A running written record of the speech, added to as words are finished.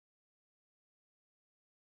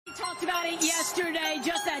talked about it yesterday,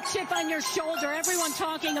 just that chip on your shoulder. Everyone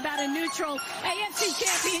talking about a neutral AFC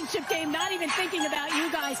championship game, not even thinking about you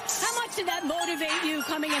guys. How much did that motivate you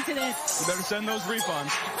coming into this? You better send those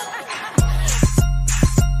refunds.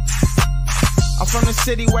 I'm from the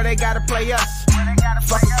city where they gotta play us.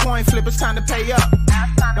 Fuck a coin flip, it's time to pay up.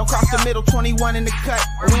 Don't cross the middle, 21 in the cut.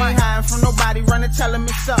 We ain't hiding from nobody, run and tell them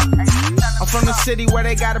it's up. I'm from the city where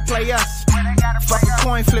they gotta play us. Fuck a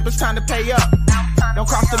coin flip, it's time to pay up. Don't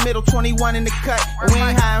cross the middle, 21 in the cut. We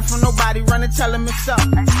ain't hiding from nobody, run and tell them it's up.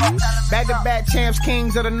 Back-to-back champs,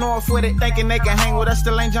 kings of the north with it. Thinking they can hang with us,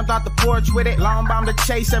 still ain't jumped out the porch with it. Long bomb to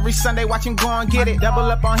chase every Sunday, watch him go and get it. Double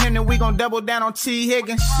up on him, then we gon' double down on T.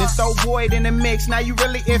 Higgins. Then throw Boyd in the mix, now you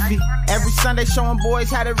really iffy. Every Sunday showing boys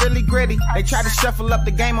how to really gritty. They try to shuffle up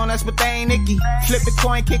the game on us, but they ain't icky. Flip the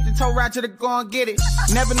coin, kick the toe right to the go and get it.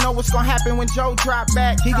 Never know what's gonna happen when Joe drop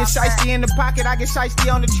back. He get shiesty in the pocket, I get shiesty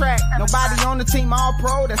on the track. Nobody on the team all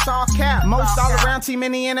pro, that's all cap. Most all around team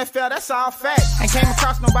in the NFL, that's all fact. Ain't came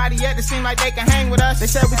across nobody yet that seem like they can hang with us. They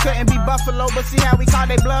said we couldn't be Buffalo, but see how we call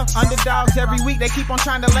they bluff. Underdogs every week, they keep on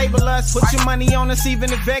trying to label us. Put your money on us,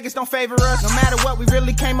 even if Vegas don't favor us. No matter what, we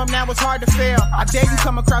really came up, now it's hard to fail. I dare you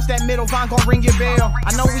come across that middle, Von gon' ring your bell.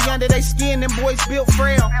 I know we under they skin, them boys built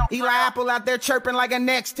frail. Eli Apple out there chirping like a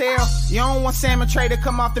next tail. You don't want Sam and Trey to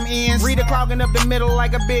come off them ends. Rita clogging up the middle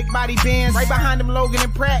like a big body Benz. Right behind them Logan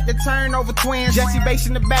and Pratt, the turnover twins. Jesse Bates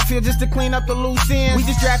in the backfield just to clean up the loose ends. We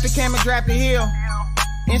just drafted Cam and drafted Hill.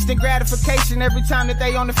 Instant gratification every time that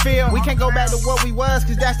they on the field. We can't go back to what we was,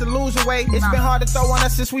 cause that's the loser way. It's been hard to throw on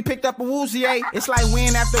us since we picked up a Woozier. It's like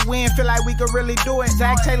win after win, feel like we could really do it.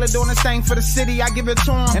 Zach Taylor doing the same for the city, I give it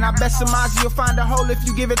to him. And I bet Samaji will find a hole if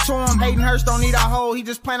you give it to him. Hayden Hurst don't need a hole, he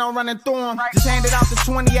just plan on running through him. Just hand it off to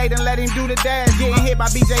 28 and let him do the dash. Getting hit by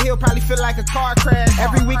BJ Hill probably feel like a car crash.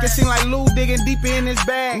 Every week it seem like Lou digging deeper in his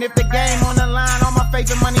bag. And if the game on the line, all my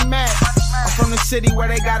favorite money match. I'm from the city where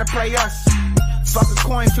they gotta play us. Fuck a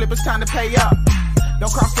coin flip, it's time to pay up.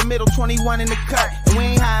 Don't cross the middle, 21 in the cut. And we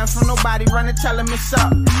ain't hiding from nobody, run and tell them it's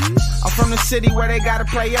up. I'm from the city where they gotta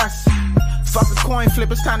play us. Fuck a coin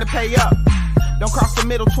flip, it's time to pay up. Don't cross the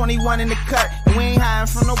middle, 21 in the cut. And we ain't hiding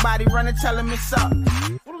from nobody, run and tell them it's up.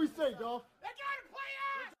 What do we say, dog? They gotta play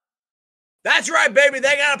us! That's right, baby.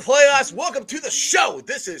 They gotta play us. Welcome to the show.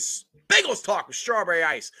 This is Bengals Talk with Strawberry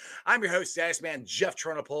Ice. I'm your host, Status Man Jeff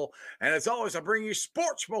Trunapole, and as always, I bring you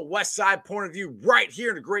sports from a West Side point of view right here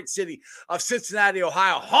in the great city of Cincinnati,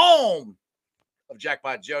 Ohio, home of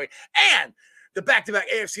Jackpot Joey and the back-to-back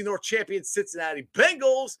AFC North champion Cincinnati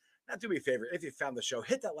Bengals. Now, do me a favor, if you found the show,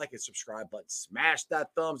 hit that like and subscribe button, smash that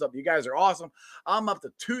thumbs up. You guys are awesome. I'm up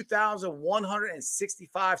to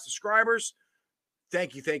 2,165 subscribers.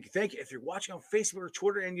 Thank you, thank you, thank you. If you're watching on Facebook or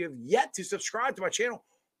Twitter and you have yet to subscribe to my channel,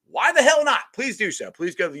 why the hell not? Please do so.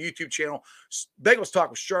 Please go to the YouTube channel, Bengals Talk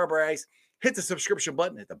with Strawberry Ice. Hit the subscription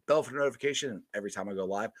button, hit the bell for notification, and every time I go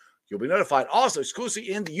live, you'll be notified. Also,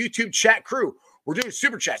 exclusively in the YouTube chat crew, we're doing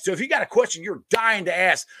super chat. So if you got a question you're dying to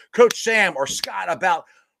ask Coach Sam or Scott about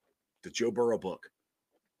the Joe Burrow book,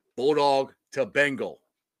 Bulldog to Bengal,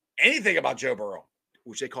 anything about Joe Burrow,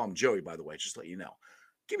 which they call him Joey, by the way, just to let you know,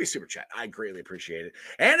 give me a super chat. I greatly appreciate it.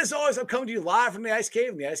 And as always, I'm coming to you live from the Ice Cave,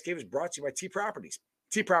 and the Ice Cave is brought to you by T Properties.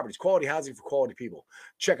 T Properties, quality housing for quality people.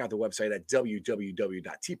 Check out the website at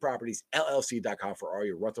www.tpropertiesllc.com for all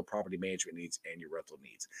your rental property management needs and your rental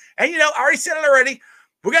needs. And, you know, I already said it already.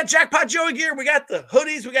 We got Jackpot Joey gear. We got the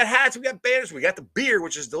hoodies. We got hats. We got banners. We got the beer,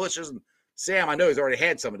 which is delicious. And Sam, I know he's already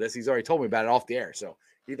had some of this. He's already told me about it off the air, so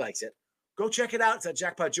he likes it. Go check it out. It's at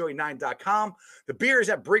jackpotjoey9.com. The beer is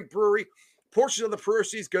at Brink Brewery. Portions of the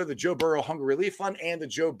proceeds go to the Joe Burrow Hunger Relief Fund and the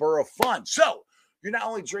Joe Burrow Fund. So, you're not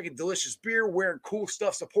only drinking delicious beer, wearing cool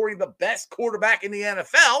stuff, supporting the best quarterback in the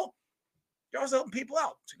NFL, you're also helping people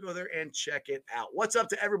out. So go there and check it out. What's up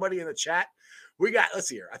to everybody in the chat? We got, let's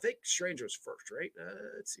see here. I think Stranger was first, right?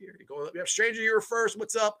 Let's see here. Yep, Stranger, you were first.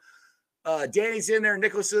 What's up? Danny's in there.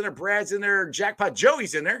 Nicholas is in there. Brad's in there. Jackpot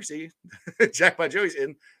Joey's in there. See? Jackpot Joey's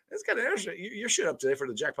in. That's kind of interesting. You're shit up today for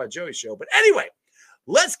the Jackpot Joey show. But anyway,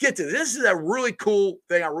 let's get to this. This is a really cool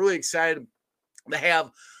thing. I'm really excited to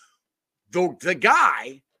have. The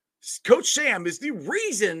guy, Coach Sam, is the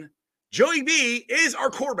reason Joey B is our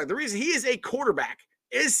quarterback. The reason he is a quarterback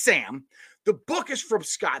is Sam. The book is from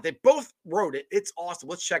Scott. They both wrote it. It's awesome.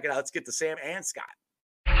 Let's check it out. Let's get to Sam and Scott.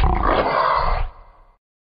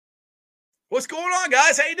 What's going on,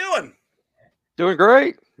 guys? How you doing? Doing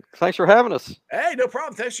great. Thanks for having us. Hey, no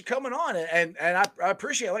problem. Thanks for coming on. And I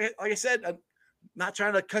appreciate it. Like I said, I'm not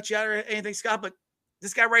trying to cut you out or anything, Scott, but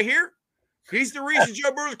this guy right here, he's the reason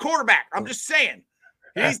Joe Burrow's a quarterback. I'm just saying.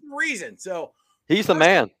 He's the reason. So he's the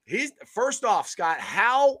man. First off, Scott,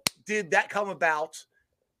 how did that come about?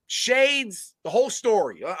 shades, the whole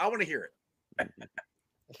story. I want to hear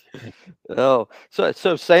it. Oh,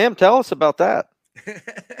 so Sam, tell us about that.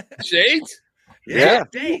 Shades? Yeah,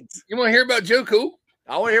 shades. You want to hear about Joe Cool?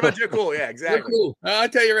 I want to hear about Joe Cool. Yeah, exactly. Joe Cool. I'll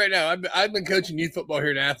tell you right now, I've been coaching youth football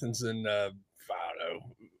here in Athens, and I don't know,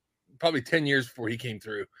 probably 10 years before he came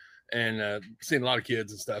through, and seen a lot of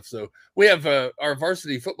kids and stuff. So we have our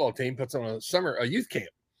varsity football team puts on a youth camp,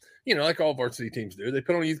 like all varsity teams do. They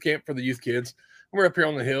put on a youth camp for the youth kids. We're up here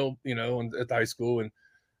on the hill, at the high school, and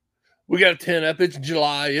we got a tent up. It's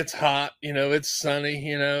July. It's hot. It's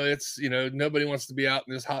sunny. It's, nobody wants to be out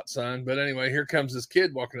in this hot sun. But anyway, here comes this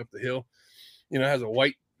kid walking up the hill, has a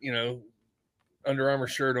white, Under Armour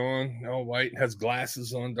shirt on, all white, has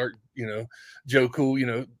glasses on, dark, Joe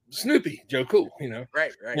Cool, Snoopy, Joe Cool,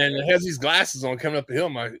 Right. And has these glasses on coming up the hill.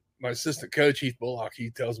 My assistant coach, Heath Bullock, he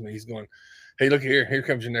tells me, he's going, hey, look here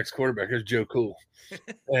comes your next quarterback. Here's Joe Cool.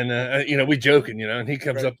 And, we joking, and he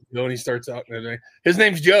comes up the hill and he starts out. And his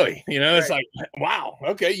name's Joey, it's like, wow,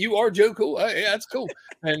 okay, you are Joe Cool. Yeah, that's cool.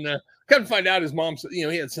 And come to find out his mom, he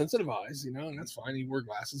had sensitive eyes, and that's fine. He wore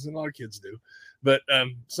glasses, and a lot of kids do, but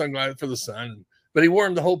sunglasses for the sun. But he wore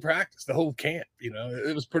them the whole practice, the whole camp.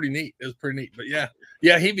 It was pretty neat. But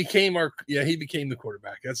yeah, he became the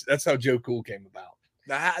quarterback. That's how Joe Cool came about.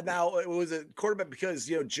 Now it was a quarterback because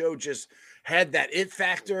Joe just had that it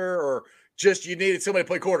factor, or just you needed somebody to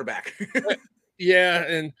play quarterback. Yeah,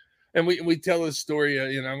 and we tell this story.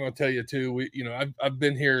 I'm going to tell you too. I've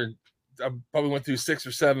been here. I probably went through 6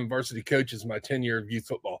 or 7 varsity coaches in my tenure of youth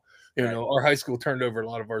football. Our high school turned over a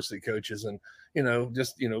lot of varsity coaches, and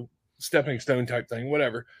just stepping stone type thing,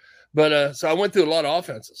 whatever. But so I went through a lot of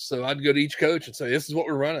offenses. So I'd go to each coach and say, this is what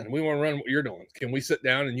we're running. We want to run what you're doing. Can we sit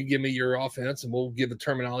down and you give me your offense, and we'll give the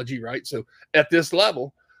terminology right? So at this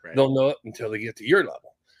level, they'll know it until they get to your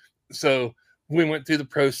level. So we went through the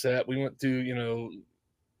pro set. We went through,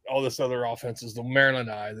 all this other offenses, the Maryland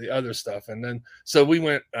Eye, the other stuff. And then, so we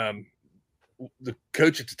went, the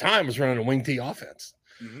coach at the time was running a wing tee offense.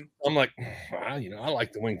 Mm-hmm. I'm like, I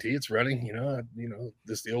like the wing tee. It's running,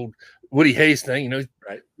 this the old Woody Hayes thing,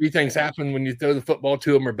 right. 3 things happen when you throw the football.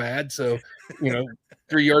 2 of them are bad. So,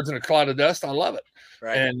 3 yards in a cloud of dust. I love it.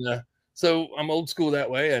 Right. And so I'm old school that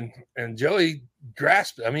way. And Joey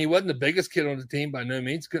grasped it. I mean, he wasn't the biggest kid on the team by no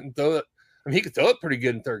means. Couldn't throw it. I mean, he could throw it pretty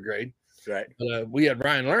good in 3rd grade. Right. But we had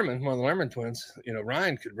Ryan Lerman, one of the Lerman twins.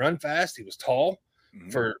 Ryan could run fast. He was tall.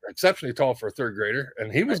 For exceptionally tall for a 3rd grader,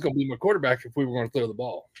 and he was going to be my quarterback if we were going to throw the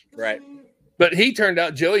ball. Right. But Joey turned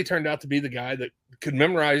out to be the guy that could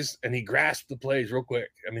memorize, and he grasped the plays real quick.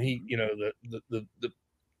 I mean, he, the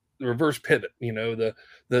reverse pivot,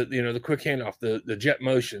 the quick handoff, the jet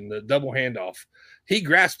motion, the double handoff. He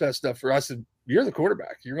grasped that stuff for us. I said, you're the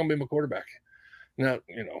quarterback. You're going to be my quarterback. Now,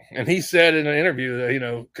 and he said in an interview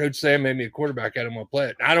that, Coach Sam made me a quarterback out of my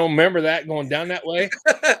play. I don't remember that going down that way.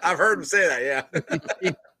 I've heard him say that.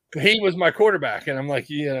 Yeah. he was my quarterback, and I'm like,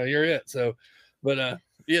 you're it. So, but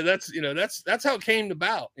that's how it came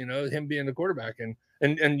about, him being the quarterback.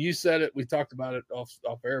 And you said it, we talked about it off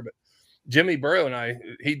air, but Jimmy Burrow and I,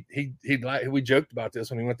 we joked about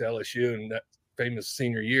this when he went to LSU in that famous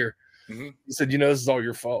senior year. Mm-hmm. He said, this is all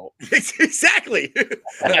your fault. Exactly.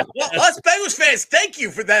 Well, us Bengals fans, thank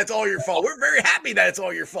you for that. It's all your fault. We're very happy that it's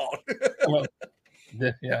all your fault. Well,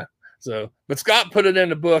 yeah. So, but Scott put it in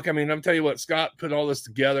the book. I mean, I'm telling you what, Scott put all this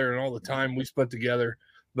together and all the time we spent together.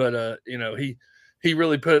 But, he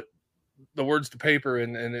really put the words to paper,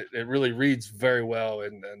 and it really reads very well.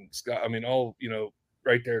 And Scott, I mean,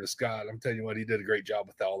 right there to Scott, I'm telling you what, he did a great job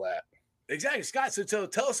with all that. Exactly. Scott, so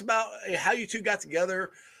tell us about how you two got together,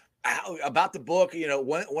 about the book,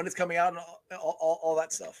 when it's coming out, and all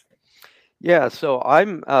that stuff. Yeah, so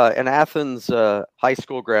I'm an Athens high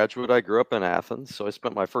school graduate. I grew up in Athens, so I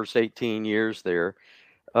spent my first 18 years there.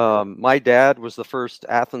 My dad was the first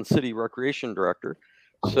Athens City Recreation Director.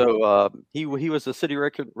 So he was the city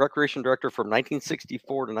recreation director from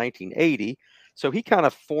 1964 to 1980. So he kind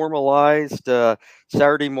of formalized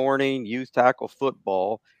Saturday morning youth tackle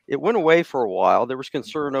football. It went away for a while. There was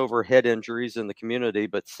concern over head injuries in the community,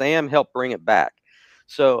 but Sam helped bring it back.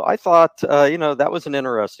 So I thought, that was an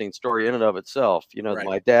interesting story in and of itself. Right.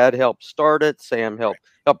 My dad helped start it. Sam helped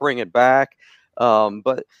bring it back.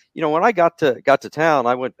 But when I got to town,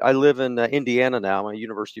 I live in Indiana now. I'm a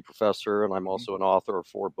university professor, and I'm also an author of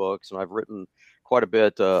 4 books, and I've written quite a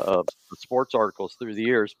bit of sports articles through the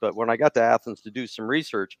years. But when I got to Athens to do some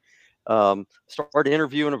research, started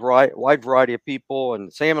interviewing a wide variety of people,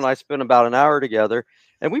 and Sam and I spent about an hour together,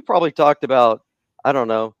 and we probably talked about, I don't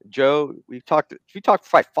know, Joe. We talked for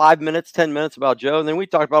like 5 minutes, 10 minutes about Joe, and then we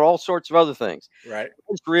talked about all sorts of other things. Right.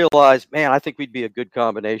 We just realized, man, I think we'd be a good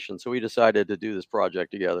combination. So we decided to do this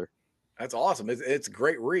project together. That's awesome. It's a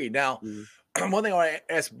great read. Now, Mhm. one thing I want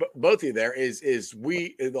to ask both of you there is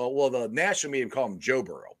the national media call him Joe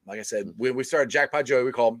Burrow. Like I said, when we started Jackpot Joey,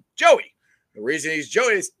 we call him Joey. The reason he's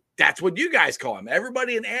Joey is that's what you guys call him.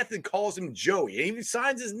 Everybody in Athens calls him Joey. He even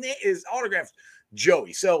signs his autographs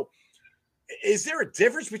Joey. So is there a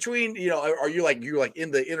difference between, are you like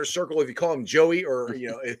in the inner circle if you call him Joey, or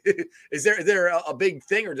is there a big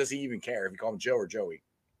thing, or does he even care if you call him Joe or Joey?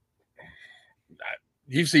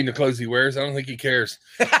 You've seen the clothes he wears. I don't think he cares.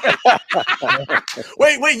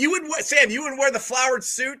 Wait, Sam, you wouldn't wear the flowered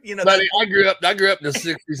suit? Buddy, I grew up in the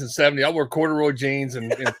 60s and 70s. I wore corduroy jeans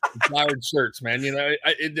and flowered shirts, man.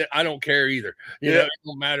 I don't care either. It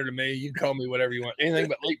don't matter to me. You can call me whatever you want. Anything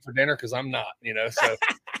but late for dinner, because I'm not, so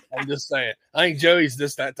I'm just saying. I think Joey's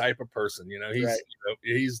just that type of person. He's right.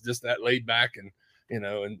 He's just that laid back and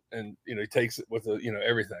he takes it with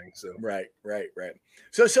everything. So right.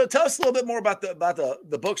 So tell us a little bit more about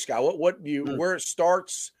the book, Scott. Where it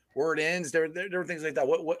starts, where it ends. There are things like that.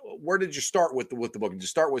 Where did you start with the book? Did you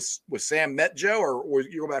start with Sam met Joe, or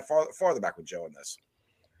you go back farther back with Joe in this?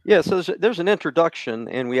 Yeah, so there's an introduction,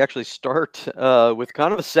 and we actually start with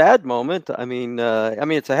kind of a sad moment. I mean,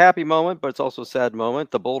 it's a happy moment, but it's also a sad moment.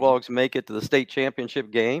 The Bulldogs make it to the state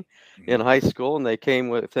championship game in high school, and they came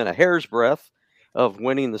within a hair's breadth of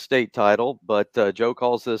winning the state title. But Joe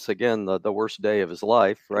calls this, again, the worst day of his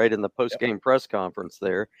life, right, in the post-game press conference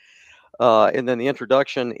there. And then the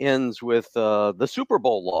introduction ends with the Super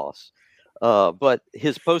Bowl loss. But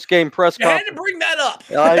his post-game press conference... I had to bring that up.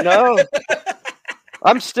 I know.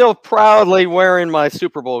 I'm still proudly wearing my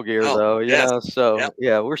Super Bowl gear, though. Yes. So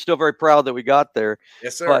yeah, we're still very proud that we got there.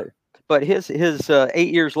 Yes, sir. But his 8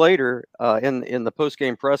 years later, in the post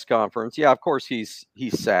game press conference, of course he's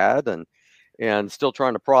sad and still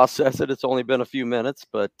trying to process it. It's only been a few minutes,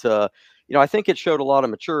 but I think it showed a lot of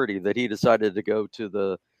maturity that he decided to go to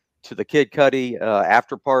the Kid Cudi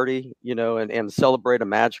after party, and celebrate a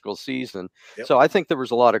magical season. Yep. So I think there was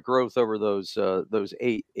a lot of growth over those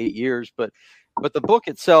 8 years, but the book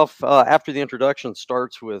itself, after the introduction,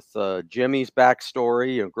 starts with Jimmy's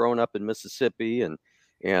backstory, growing up in Mississippi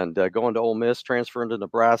and going to Ole Miss, transferring to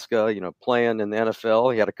Nebraska, playing in the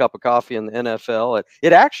NFL. He had a cup of coffee in the NFL.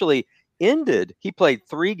 It actually ended. He played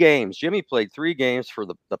 3 games. Jimmy played 3 games for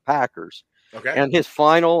the Packers. Okay. And his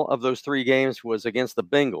final of those 3 games was against the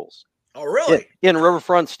Bengals. Oh, really? In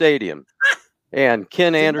Riverfront Stadium. And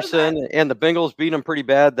Ken Anderson and the Bengals beat him pretty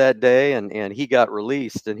bad that day, and he got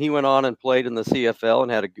released. And he went on and played in the CFL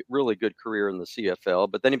and had a really good career in the CFL.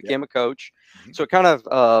 But then he became a coach. Mm-hmm. So it kind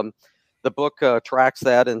of the book tracks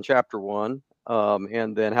that in chapter 1,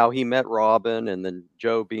 and then how he met Robin, and then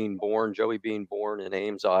Joey being born in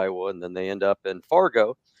Ames, Iowa, and then they end up in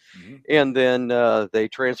Fargo. Mm-hmm. And then they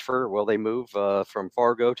transfer. Well, they move from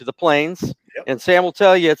Fargo to the Plains. Yep. And Sam will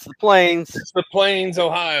tell you it's the Plains. It's the Plains,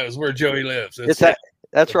 Ohio, is where Joey lives.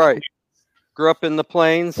 That's right. Grew up in the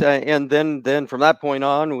Plains, and then from that point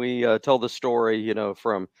on, we tell the story.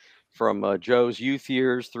 From Joe's youth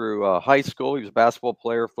years through high school. He was a basketball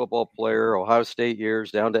player, football player, Ohio State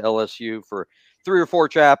years, down to LSU for 3 or 4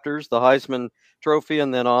 chapters, the Heisman Trophy,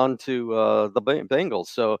 and then on to the Bengals.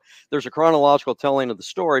 So there's a chronological telling of the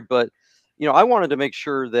story, but I wanted to make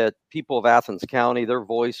sure that people of Athens County, their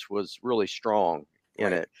voice was really strong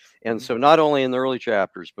in it. And so not only in the early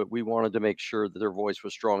chapters, but we wanted to make sure that their voice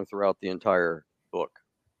was strong throughout the entire book.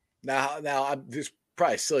 Now this is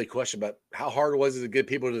probably a silly question, but how hard was it to get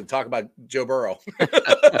people to talk about Joe Burrow?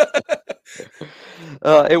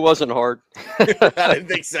 It wasn't hard. I didn't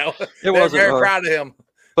think so. They're very proud of him.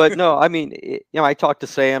 But no, I mean, I talked to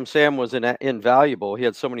Sam. Sam was invaluable. He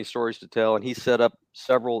had so many stories to tell, and he set up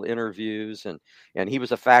several interviews, and he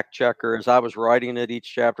was a fact checker. As I was writing it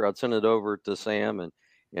each chapter, I'd send it over to Sam,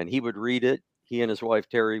 and he would read it. He and his wife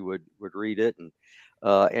Terry would read it,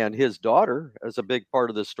 and his daughter is a big part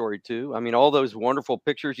of the story too. I mean, all those wonderful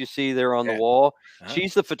pictures you see there on the wall.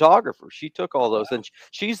 She's the photographer. She took all those, and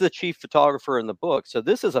she's the chief photographer in the book. So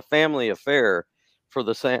this is a family affair for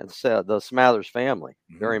the Smathers family,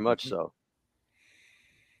 very much so.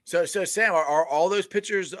 So Sam, are all those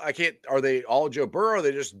pictures? Are they all Joe Burrow? Are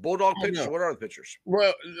they just Bulldog pictures? What are the pictures?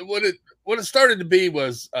 Well, what it started to be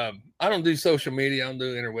was I don't do social media. I don't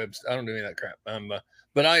do interwebs. I don't do any of that crap.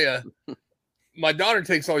 But my daughter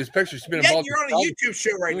takes all these pictures. She's been involved. You're on a YouTube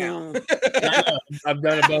show right now. I've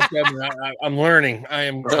done a bunch of them. I'm learning.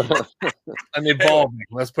 I'm evolving.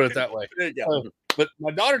 Let's put it that way. There you go. But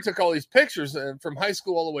my daughter took all these pictures from high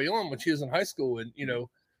school all the way on when she was in high school, and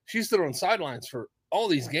she stood on sidelines for all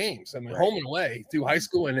these games. I mean, home and away through high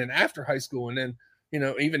school and then after high school. And then,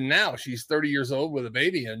 even now she's 30 years old with a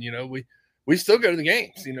baby, and, we still go to the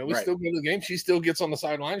games, we still go to the games. She still gets on the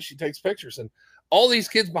sidelines. She takes pictures, and all these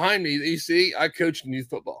kids behind me that you see, I coached in youth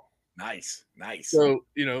football. Nice. So,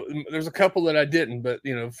 there's a couple that I didn't, but,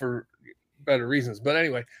 for better reasons. But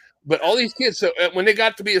anyway, but all these kids, so when they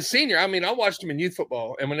got to be a senior, I mean, I watched them in youth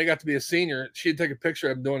football, and when they got to be a senior, she'd take a picture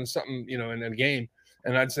of them doing something, in a game,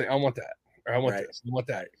 and I'd say, I want that, or I want this, I want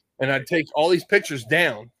that. And I'd take all these pictures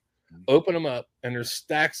down, open them up, and there's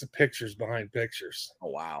stacks of pictures behind pictures. Oh,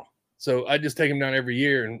 wow. So I just take them down every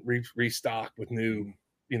year and restock with new,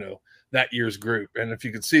 that year's group. And if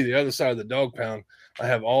you could see the other side of the dog pound, I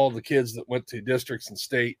have all the kids that went to districts and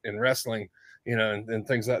state and wrestling, and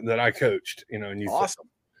things that I coached, and you awesome.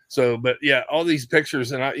 So, but yeah, all these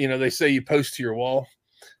pictures, and they say you post to your wall.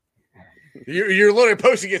 You're literally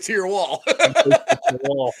posting it to your wall.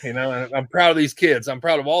 And I'm proud of these kids. I'm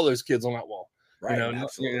proud of all those kids on that wall. Right.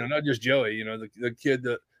 Not just Joey, the kid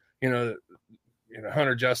that,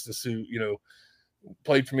 Hunter Justice, who,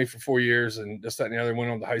 played for me for 4 years and this, that, and the other,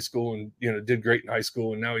 went on to high school and, did great in high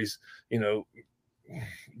school. And now he's,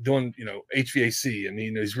 doing, HVAC, and,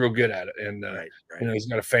 he's real good at it. And, he's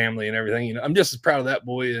got a family and everything. I'm just as proud of that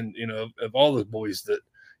boy and, of all the boys that,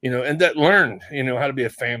 and that learned, how to be a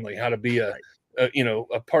family, how to be a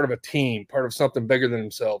part of a team, part of something bigger than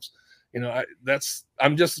themselves.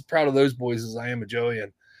 I'm just as proud of those boys as I am of Joey.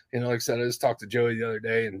 And, like I said, I just talked to Joey the other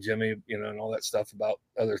day and Jimmy, and all that stuff about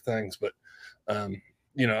other things. But,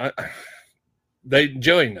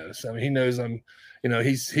 Joey knows. I mean, he knows I'm,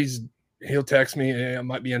 he'll text me, hey, I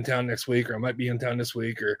might be in town next week, or I might be in town this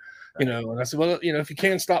week, or, and I said, well, if you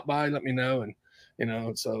can stop by, let me know. And,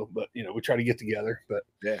 but, we try to get together. But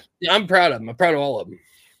yeah, I'm proud of them. I'm proud of all of them.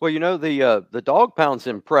 Well, the dog pound's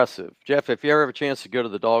impressive, Jeff. If you ever have a chance to go to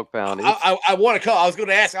the dog pound, I want to come. I was going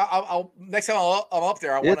to ask. I'll next time I'm up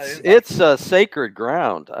there. It's a sacred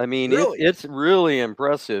ground. I mean, really? It's really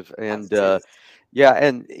impressive, and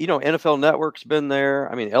NFL Network's been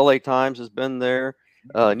there. I mean, LA Times has been there.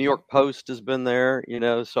 New York Post has been there.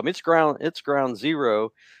 So I mean, it's ground zero.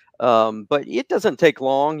 But it doesn't take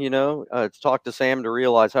long, to talk to Sam to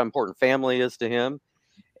realize how important family is to him.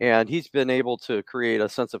 And he's been able to create a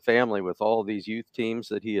sense of family with all these youth teams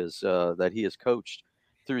that he has coached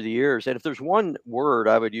through the years. And if there's one word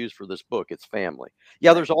I would use for this book, it's family.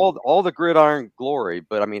 Yeah, there's all the gridiron glory,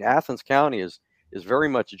 but I mean, Athens County is very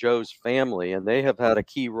much Joe's family, and they have had a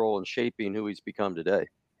key role in shaping who he's become today.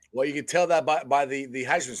 Well, you can tell that by the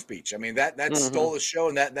Heisman speech. I mean, that stole the show,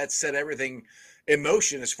 and that set everything in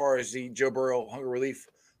motion as far as the Joe Burrow Hunger Relief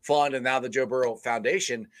Fund and now the Joe Burrow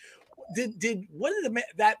Foundation. What did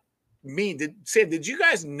that mean? Did you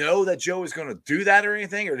guys know that Joe was going to do that or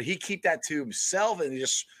anything, or did he keep that to himself and he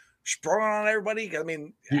just sprung it on everybody? I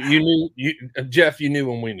mean, you knew, Jeff. You knew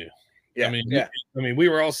when we knew. Yeah. I mean, we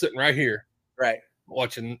were all sitting right here, right,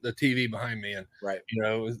 watching the TV behind me, and right,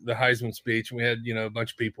 the Heisman speech. And we had a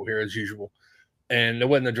bunch of people here as usual, and there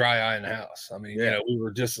wasn't a dry eye in the house. I mean, we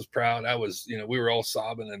were just as proud. I was, we were all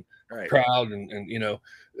sobbing and proud, and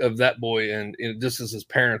of that boy, and just as his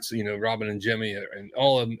parents, Robin and Jimmy, and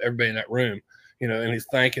all of them, everybody in that room, and he's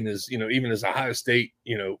thanking his, even as Ohio State,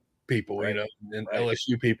 people, and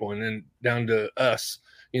LSU people, and then down to us,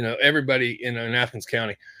 everybody in Athens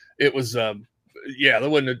County. It was, there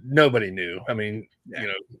wasn't nobody knew. I mean,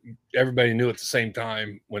 everybody knew at the same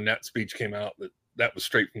time when that speech came out that was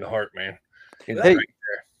straight from the heart, man. Hey, right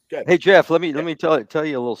there. Hey, Jeff, let me tell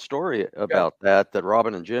you a little story about that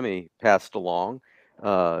Robin and Jimmy passed along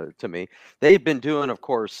to me. They've been doing, of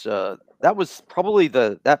course, that was probably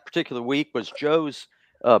that particular week was Joe's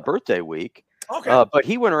birthday week. Okay. But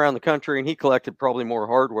he went around the country and he collected probably more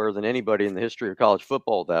hardware than anybody in the history of college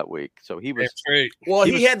football that week. So he was great. Well,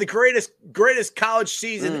 he had the greatest college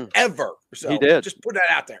season ever. So he did. Just put that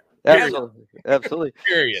out there. Absolutely.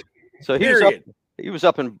 Period. So he was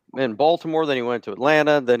up in Baltimore, then he went to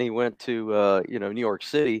Atlanta, then he went to New York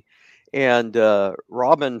City, and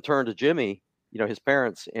Robin turned to Jimmy, his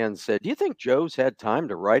parents, and said, "Do you think Joe's had time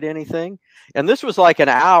to write anything?" And this was like an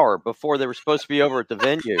hour before they were supposed to be over at the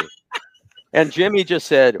venue. And Jimmy just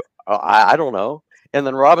said, I don't know. And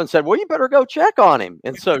then Robin said, well, you better go check on him.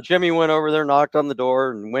 And so Jimmy went over there, knocked on the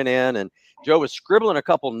door, and went in, and Joe was scribbling a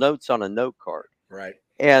couple notes on a note card. Right.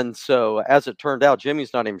 And so, as it turned out,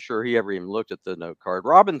 Jimmy's not even sure he ever even looked at the note card.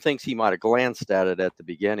 Robin thinks he might have glanced at it at the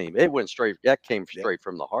beginning. It went straight. That came straight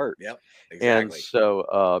from the heart. Yep. Exactly. And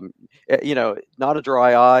so, not a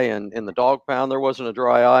dry eye in the dog pound. There wasn't a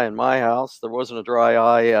dry eye in my house. There wasn't a dry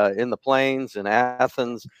eye in the Plains, in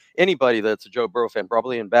Athens. Anybody that's a Joe Burrow fan,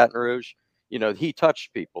 probably in Baton Rouge, he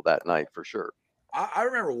touched people that night for sure. I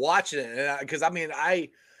remember watching it because I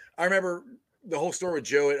remember the whole story with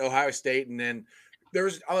Joe at Ohio State, and then there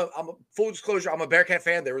was I'm a full disclosure, I'm a Bearcat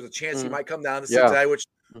fan. There was a chance he might come down to Cincinnati, which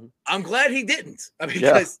I'm glad he didn't.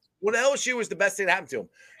 Because when LSU was the best thing that happened to him.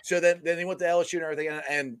 So then he went to LSU and everything.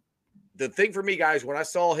 And the thing for me, guys, when I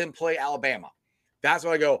saw him play Alabama, that's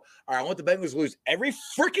when I go, all right, I want the Bengals to lose every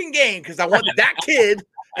freaking game because I want that kid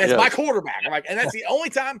as my quarterback. I'm like, and that's the only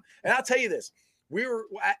time. And I'll tell you this. We were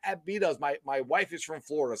at B-Dubs. My wife is from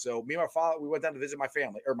Florida. So me and my father, we went down to visit my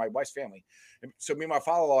family, or my wife's family. And so me and my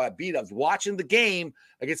father-in-law at B-Dubs watching the game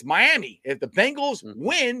against Miami. If the Bengals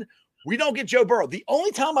win, we don't get Joe Burrow. The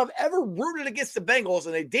only time I've ever rooted against the Bengals,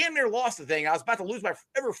 and they damn near lost the thing, I was about to lose my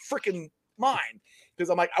ever freaking mind because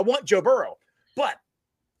I'm like, I want Joe Burrow. But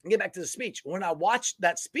get back to the speech. When I watched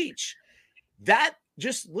that speech, that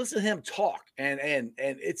just listen to him talk, and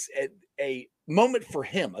it's a moment for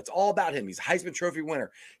him. It's all about him. He's a Heisman Trophy winner.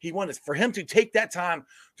 He wanted for him to take that time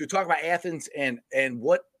to talk about Athens and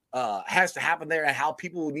what has to happen there and how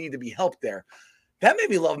people need to be helped there. That made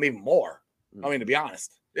me love him even more. I mean, to be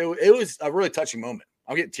honest, it was a really touching moment.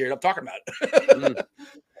 I'm getting teared up talking about it.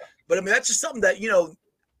 But I mean, that's just something that,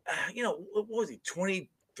 what was he,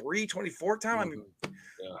 23, 24 time? I mean,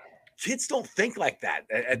 kids don't think like that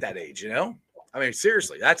at that age, I mean,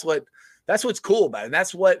 seriously, that's what's cool about it. And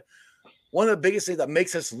that's what one of the biggest things that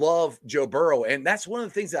makes us love Joe Burrow. And that's one of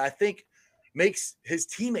the things that I think makes his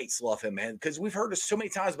teammates love him, man, because we've heard this so many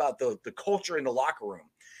times about the culture in the locker room.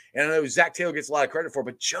 And I know Zach Taylor gets a lot of credit for it,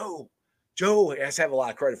 but Joe has to have a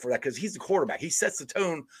lot of credit for that because he's the quarterback. He sets the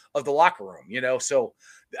tone of the locker room, So,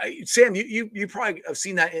 Sam, you probably have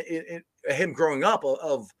seen that in him growing up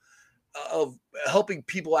of helping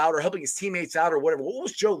people out or helping his teammates out or whatever. What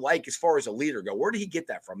was Joe like as far as a leader go? Where did he get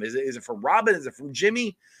that from? Is it from Robin? Is it from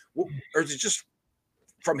Jimmy? Or is it just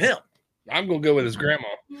from him? I'm going to go with his grandma.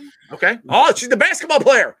 Okay. Oh, she's the basketball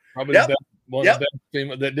player. Probably the best, one of the best team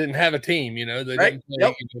that didn't have a team, they didn't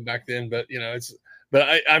play back then, but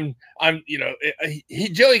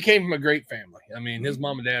Joey came from a great family. I mean, his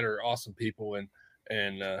mom and dad are awesome people, and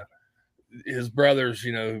his brothers,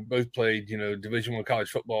 both played, Division I college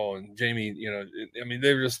football, and Jamie, I mean,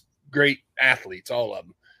 they were just great athletes, all of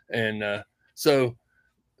them. And so,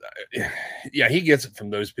 he gets it from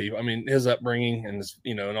those people. I mean, his upbringing and his,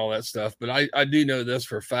 and all that stuff. But I do know this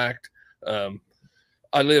for a fact. The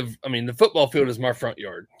football field is my front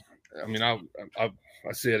yard. I mean, I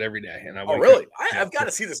see it every day. And really? I've got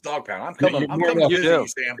to see this dog pound. I'm coming to visit you,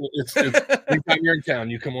 Sam. It's anytime you're in town,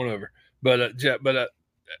 you come on over. But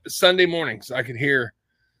Sunday mornings, I could hear,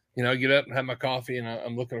 I get up and have my coffee, and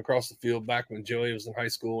I'm looking across the field back when Joey was in high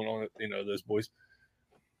school and all, those boys.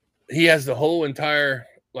 He has the whole entire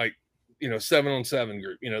 7-on-7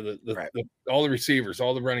 group, all the receivers,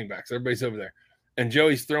 all the running backs, everybody's over there. And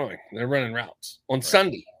Joey's throwing. They're running routes on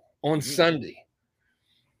Sunday. Not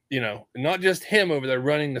just him over there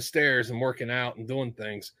running the stairs and working out and doing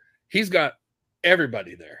things. He's got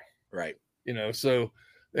everybody there. Right. So,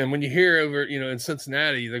 and when you hear over, in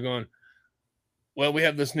Cincinnati, they're going, well, we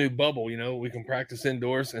have this new bubble, we can practice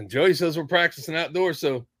indoors. And Joey says we're practicing outdoors.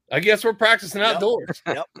 So I guess we're practicing outdoors.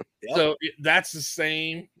 Yep. So that's the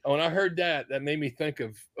same. When I heard that made me think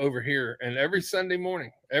of over here. And every Sunday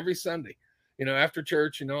morning, after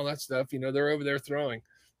church, all that stuff, they're over there throwing.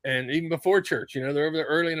 And even before church, they're over there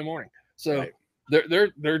early in the morning. So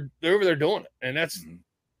they're over there doing it. And that's,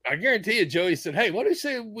 I guarantee you, Joey said, hey, what do you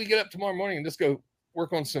say we get up tomorrow morning and just go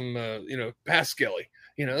work on some, pass skelly,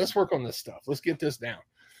 let's work on this stuff. Let's get this down.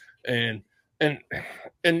 And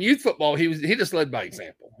youth football, he just led by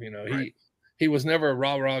example. He was never a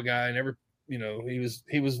rah guy. Never, he was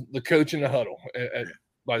the coach in the huddle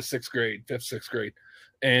by fifth, sixth grade.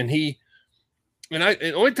 And the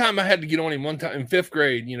only time I had to get on him one time in fifth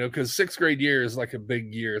grade, because sixth grade year is like a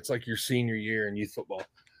big year. It's like your senior year in youth football.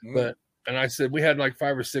 And I said, we had like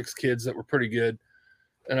 5 or 6 kids that were pretty good.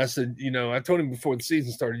 And I said, I told him before the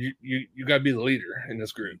season started, you got to be the leader in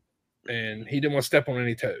this group. And he didn't want to step on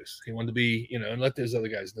any toes. He wanted to be, and let those other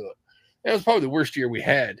guys do it. And it was probably the worst year we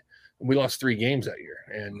had. We lost 3 games that year.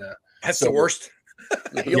 And that's the worst.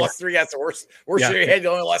 You lost 3. That's the worst. Year you had. You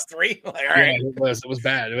only lost 3. Like, all right. It was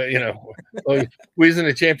bad. But, we was in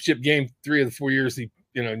a championship game 3 of the 4 years, in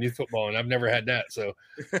youth football, and I've never had that. So,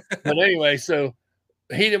 but anyway, so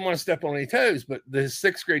he didn't want to step on any toes. But the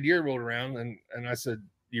 6th grade year rolled around, and I said,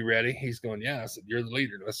 "You ready?" He's going, "Yeah." I said, "You're the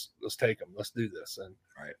leader. Let's take him. Let's do this." And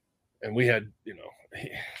and we had,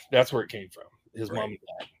 that's where it came from. His mom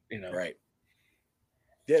and dad. Right.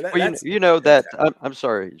 Yeah. That, I'm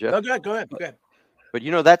sorry, Jeff. No, go ahead. But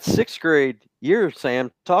that 6th grade year,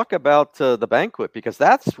 Sam, talk about the banquet, because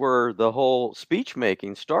that's where the whole speech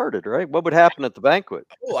making started, right? What would happen at the banquet?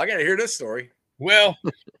 Oh, I got to hear this story. Well,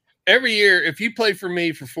 every year, if you played for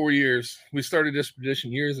me for 4 years, we started this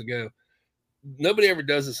tradition years ago. Nobody ever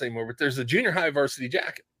does this anymore, but there's a junior high varsity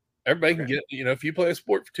jacket. Everybody can get, if you play a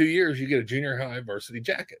sport for 2 years, you get a junior high varsity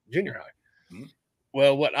jacket, junior high. Mm-hmm.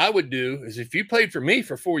 Well, what I would do is if you played for me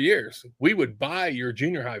for 4 years, we would buy your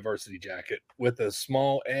junior high varsity jacket with a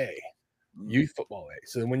small A, youth football A.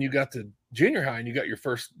 So when you got to junior high and you got your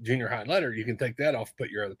first junior high letter, you can take that off, put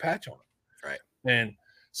your other patch on it. Right. And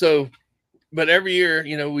so, but every year,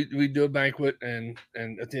 we do a banquet and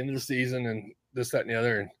at the end of the season and this, that, and the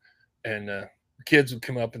other. And kids would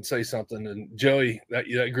come up and say something. And Joey, that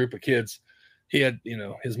group of kids, he had,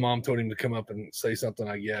 his mom told him to come up and say something,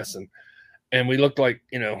 I guess. And we looked like,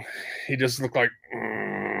 he just looked like,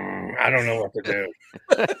 I don't know what to do.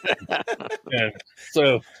 And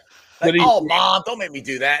so, but Mom, don't make me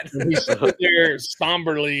do that. He stood there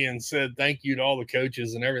somberly and said thank you to all the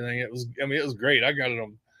coaches and everything. It was great. I got it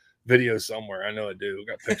on video somewhere. I know I do. I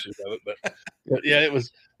got pictures of it, but yeah, it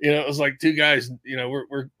was, it was like two guys,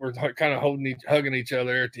 we're kind of hugging each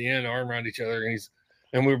other at the end, arm around each other,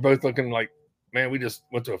 and we were both looking like, man, we just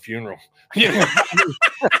went to a funeral.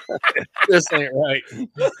 This ain't right.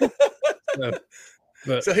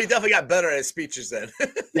 So he definitely got better at his speeches then.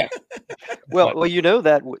 Yeah. Well,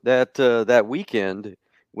 that weekend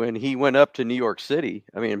when he went up to New York City,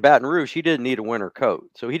 I mean, in Baton Rouge, he didn't need a winter coat,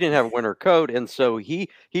 so he didn't have a winter coat, and so he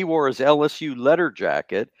wore his LSU letter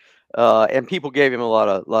jacket, and people gave him a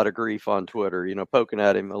lot of grief on Twitter, poking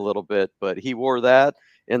at him a little bit, but he wore that.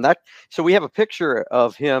 And so we have a picture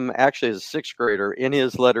of him actually as a 6th grader in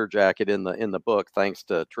his letter jacket in the book, thanks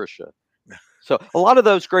to Tricia. So a lot of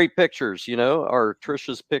those great pictures, are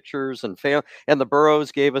Tricia's pictures, and the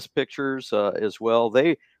Burrows gave us pictures as well.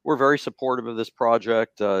 They were very supportive of this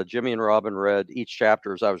project. Jimmy and Robin read each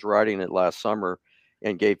chapter as I was writing it last summer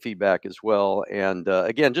and gave feedback as well. And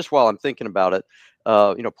again, just while I'm thinking about it,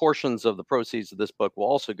 portions of the proceeds of this book will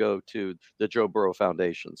also go to the Joe Burrow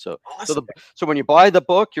Foundation. So, awesome. So when you buy the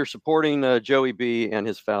book, you're supporting Joey B and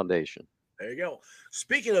his foundation. There you go.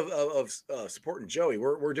 Speaking of supporting Joey,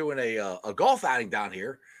 we're doing a golf outing down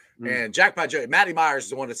here, and Jackpot Joey, Matty Myers is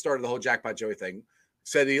the one that started the whole Jackpot Joey thing.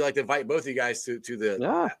 Said he'd like to invite both of you guys to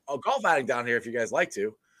the golf outing down here if you guys like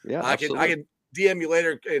to. Yeah, I can DM you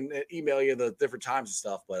later and email you the different times and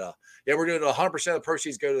stuff. But yeah, we're doing 100% of the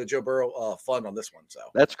proceeds go to the Joe Burrow fund on this one. So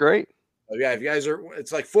that's great. Yeah, if you guys are,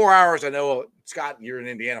 it's like 4 hours. I know, Scott, you're in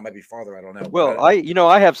Indiana, it might be farther. I don't know. Well,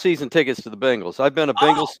 I have season tickets to the Bengals. I've been a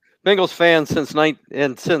Bengals fan since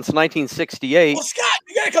 1968. Well, Scott,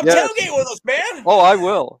 you gotta come tailgate with us, man. Oh, I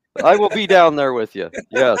will. I will be down there with you.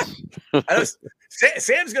 Yes. I know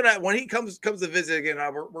Sam's gonna, when he comes to visit again.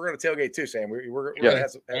 We're gonna tailgate too, Sam. We're gonna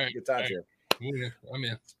have some good times here. Yeah, I'm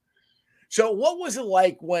in. So, what was it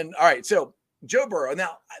like when? All right, so Joe Burrow.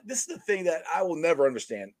 Now, this is the thing that I will never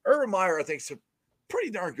understand. Urban Meyer, I think, is a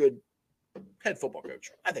pretty darn good head football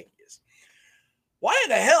coach. I think he is. Why in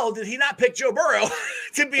the hell did he not pick Joe Burrow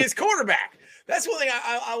to be his quarterback? That's one thing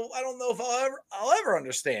I don't know if I'll ever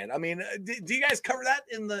understand. I mean, do you guys cover that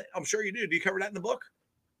in the? I'm sure you do. Do you cover that in the book?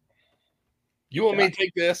 You want me to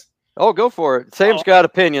take this? Oh, go for it. Sam's got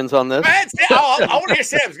opinions on this. Go ahead, Sam. I want to hear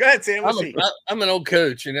Sam's. Go ahead, Sam. I'm an old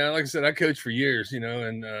coach, like I said, I coached for years,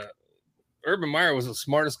 and Urban Meyer was the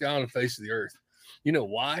smartest guy on the face of the earth. You know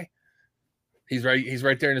why? He's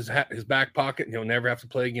right there in his back pocket, and he'll never have to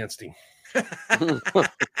play against him.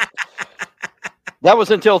 That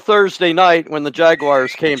was until Thursday night when the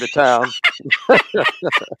Jaguars came to town.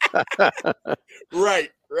 Right.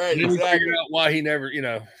 Exactly. Figure out why he never,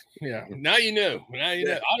 Now you know. Now you know. I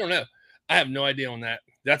don't know. I have no idea on that.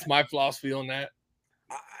 That's my philosophy on that.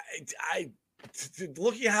 I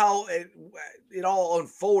look at how it all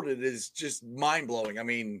unfolded is just mind blowing. I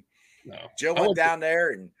mean, Joe went down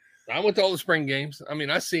there and I went to all the spring games. I mean,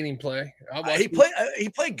 I seen him play. He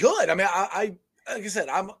played good. I mean, I like I said,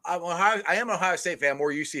 I am an Ohio State fan,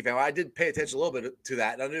 more UC fan. I did pay attention a little bit to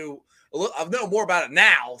that, and I've known more about it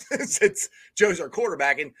now since Joe's our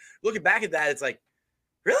quarterback. And looking back at that, it's like,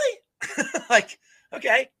 really? Like,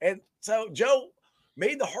 okay. And so Joe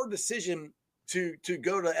made the hard decision to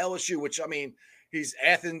go to LSU, which, I mean, he's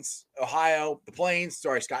Athens, Ohio, the Plains.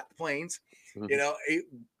 Sorry, Scott, the Plains.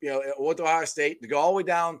 Mm-hmm. Went to Ohio State to go all the way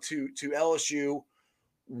down to LSU.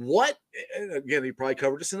 What? Again, he probably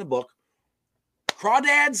covered this in the book.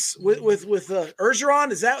 Crawdads with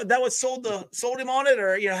Ergeron. Is that what sold him on it,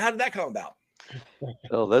 or how did that come about?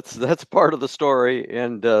 So that's part of the story.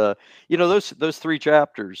 And those 3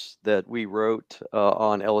 chapters that we wrote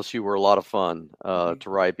on LSU were a lot of fun to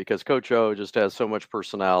write, because Coach O just has so much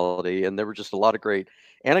personality, and there were just a lot of great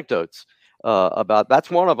anecdotes about. That's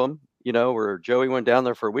one of them. Where Joey went down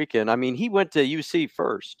there for a weekend. I mean, he went to UC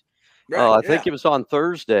first. Right, I think it was on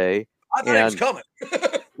Thursday. I thought he was coming.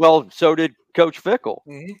 Well, so did Coach Fickle.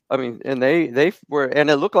 Mhm. I mean, and they were, and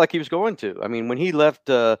it looked like he was going to. I mean, when he left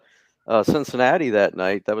Cincinnati that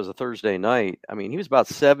night, that was a Thursday night. I mean, he was about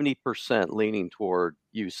 70% leaning toward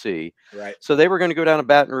UC. Right. So they were going to go down to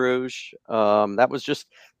Baton Rouge. That was just,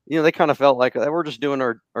 they kind of felt like we're just doing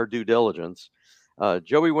our due diligence.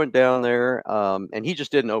 Joey went down there, and he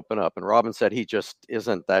just didn't open up. And Robin said he just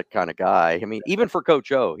isn't that kind of guy. I mean, even for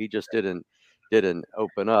Coach O, he just didn't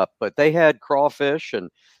open up. But they had crawfish, and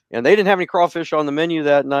they didn't have any crawfish on the menu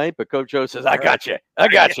that night. But Coach O says, "I got you.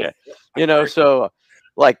 So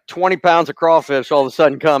like 20 pounds of crawfish all of a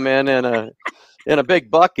sudden come in a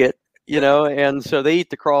big bucket. And so they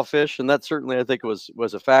eat the crawfish, and that certainly, I think, was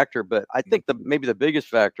a factor. But I think maybe the biggest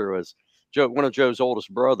factor was one of Joe's older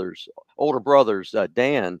brothers,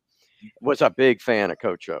 Dan, was a big fan of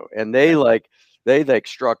Coach O, and they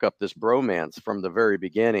struck up this bromance from the very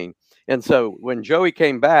beginning. And so when Joey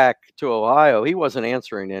came back to Ohio, he wasn't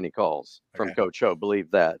answering any calls from Coach O. Believe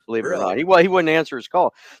it or not, he wouldn't answer his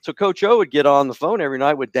call. So Coach O would get on the phone every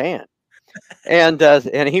night with Dan, and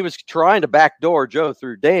he was trying to backdoor Joe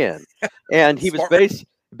through Dan, and he was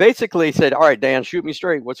basically said, "All right, Dan, shoot me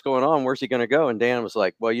straight. What's going on? Where's he going to go?" And Dan was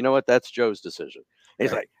like, "Well, you know what? That's Joe's decision." And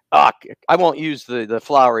he's like, I won't use the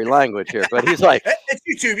flowery language here, but he's like,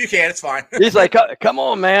 "It's YouTube. You can. It's fine." He's like, "Come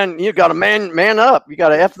on, man. You got to man up. You got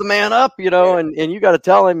to F the man up, and you got to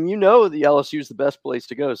tell him, the LSU is the best place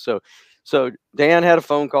to go." So Dan had a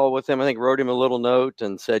phone call with him. I think wrote him a little note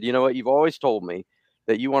and said, "You know what? You've always told me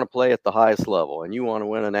that you want to play at the highest level and you want to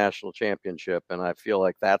win a national championship. And I feel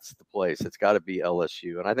like that's the place. It's got to be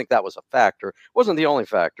LSU." And I think that was a factor. It wasn't the only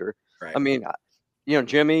factor. Right. I mean,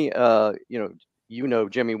 Jimmy,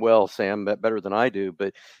 Jimmy well, Sam, better than I do.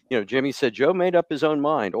 But, Jimmy said Joe made up his own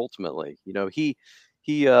mind. Ultimately, he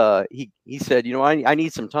said, I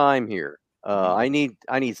need some time here. I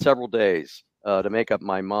need several days to make up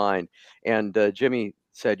my mind. And Jimmy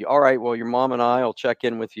said, "All right, well, your mom and I will check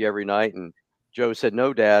in with you every night." And Joe said,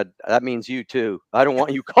 "No, Dad, that means you too. I don't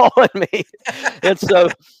want you calling me." And so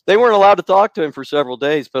they weren't allowed to talk to him for several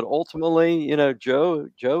days. But ultimately,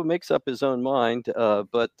 Joe makes up his own mind.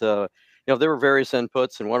 But there were various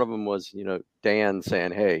inputs, and one of them was, Dan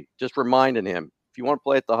saying, "Hey," just reminding him, if you want to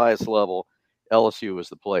play at the highest level, LSU was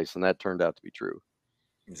the place, and that turned out to be true.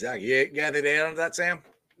 Exactly. You got anything to add on that, Sam?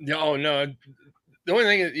 No. The only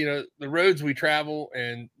thing is, the roads we travel,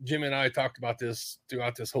 and Jim and I talked about this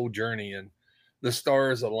throughout this whole journey, and the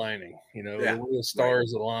stars aligning, the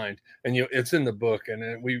stars aligned, and it's in the book,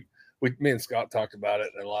 and me and Scott talked about it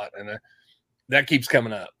a lot, and that keeps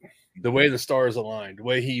coming up. The way the stars aligned, the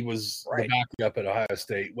way he was the backup at Ohio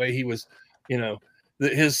State, way he was,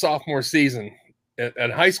 his sophomore season at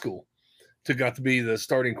high school, got to be the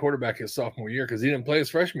starting quarterback his sophomore year, because he didn't play his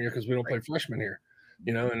freshman year because we don't play freshmen here,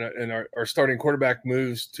 and our starting quarterback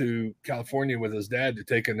moves to California with his dad to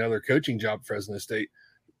take another coaching job at Fresno State.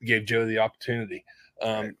 Gave Joe the opportunity.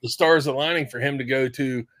 The stars aligning for him to go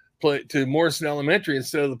to play to Morrison Elementary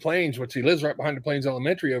instead of the Plains, which he lives right behind the Plains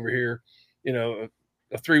Elementary over here,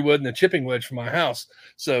 a 3-wood and a chipping wedge from my house.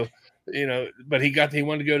 So, but he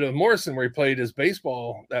wanted to go to Morrison, where he played his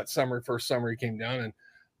baseball that first summer he came down, and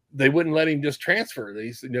they wouldn't let him just transfer.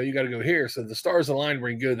 They said, "No, you got to go here." So the stars aligned where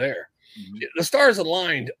he can go there. Mm-hmm. The stars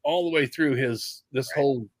aligned all the way through this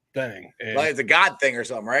whole thing. And like it's a God thing or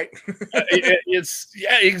something, right? It's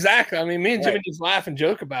exactly. I mean, me and Jimmy just laugh and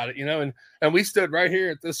joke about it, and we stood right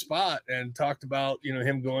here at this spot and talked about,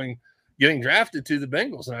 him getting drafted to the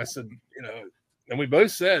Bengals. And I said, and we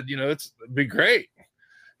both said, it'd be great.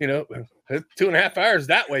 2.5 hours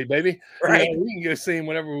that way, baby. Right. We can go see him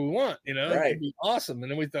whenever we want, it'd be awesome.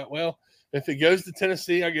 And then we thought, well, if he goes to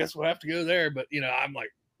Tennessee, I guess we'll have to go there. But, I'm like,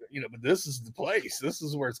 but this is the place. This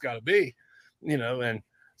is where it's got to be, and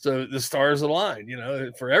so the stars aligned,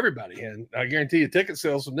 for everybody. And I guarantee you ticket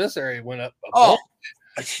sales from this area went up.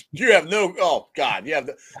 You have no – oh, God.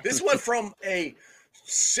 This went from a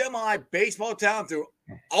semi-baseball town to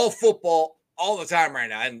all football all the time right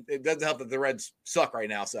now. And it doesn't help that the Reds suck right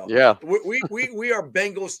now. So, yeah, we are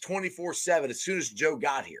Bengals 24/7 as soon as Joe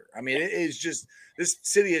got here. I mean, it is just – this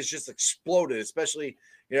city has just exploded, especially,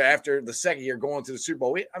 after the second year going to the Super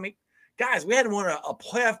Bowl. Guys, we hadn't won a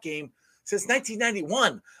playoff game since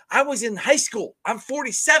 1991. I was in high school. I'm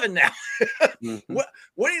 47 now. Mm-hmm.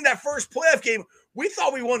 Winning that first playoff game we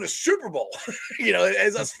thought we won the Super Bowl,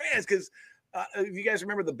 as us fans, because if you guys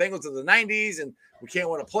remember the Bengals of the 90s and we can't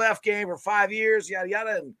win a playoff game for 5 years, yada,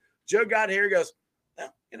 yada. And Joe got here, he goes,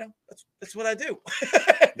 well, that's what I do.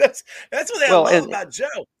 that's what I love about Joe.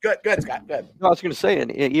 Go ahead, Scott. Go ahead. No, I was going to say,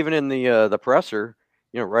 and even in the presser,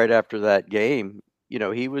 right after that game,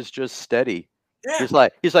 he was just steady. Yeah.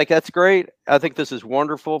 He's like, that's great. I think this is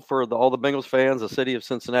wonderful for all the Bengals fans, the city of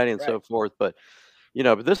Cincinnati, and so forth. But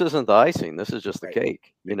but this isn't the icing. This is just the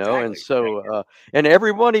cake, Exactly. And so, and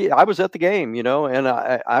everybody, I was at the game, and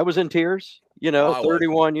I was in tears,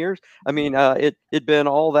 31 years. I mean, it'd been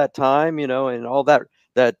all that time, and all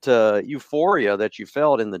that euphoria that you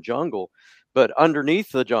felt in the jungle. But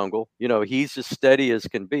underneath the jungle, he's as steady as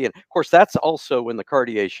can be. And of course, that's also when the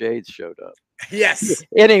Cartier shades showed up. Yes.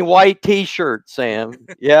 In a white T-shirt, Sam.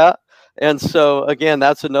 Yeah. And so, again,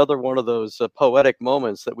 that's another one of those poetic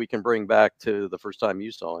moments that we can bring back to the first time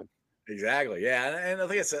you saw him. Exactly. Yeah. And I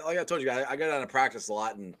think like I told you, I go down to practice a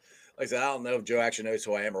lot. And like I said, I don't know if Joe actually knows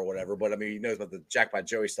who I am or whatever, but I mean, he knows about the Jackpot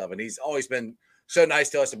Joey stuff. And he's always been so nice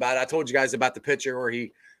to us about it. I told you guys about the picture where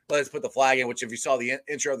he let us put the flag in, which if you saw the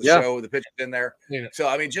intro of the show, the picture's in there. Yeah. So,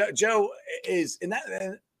 I mean, Joe is in that.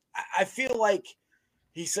 And I feel like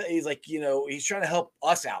he's like, he's trying to help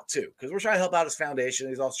us out too, because we're trying to help out his foundation.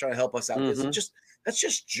 He's also trying to help us out. Mm-hmm. That's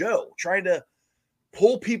just Joe trying to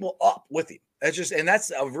pull people up with him.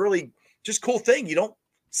 That's a really just cool thing you don't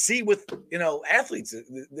see with athletes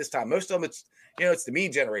this time. Most of them, it's the me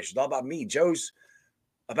generation. It's all about me. Joe's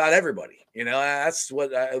about everybody. That's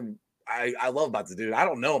what I love about the dude. I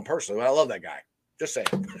don't know him personally, but I love that guy. Just saying.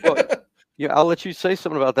 Well, I'll let you say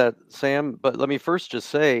something about that, Sam. But let me first just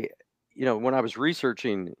say, when I was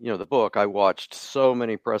researching, the book, I watched so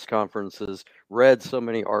many press conferences, read so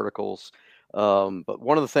many articles. But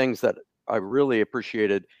one of the things that I really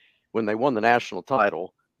appreciated when they won the national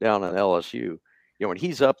title down at LSU, when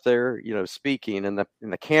he's up there, speaking, and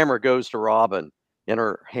the camera goes to Robin, and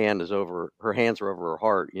her hands are over her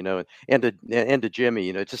heart, and to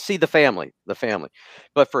Jimmy, to see the family.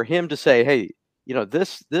 But for him to say, hey,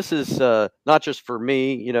 this is not just for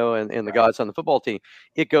me, and the guys on the football team.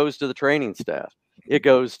 It goes to the training staff. It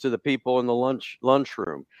goes to the people in the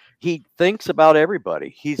lunchroom. He thinks about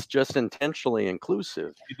everybody. He's just intentionally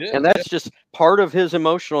inclusive, and that's just part of his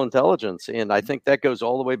emotional intelligence. And I think that goes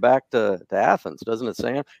all the way back to Athens, doesn't it,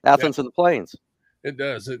 Sam? Athens and the Plains. It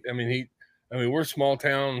does. We're small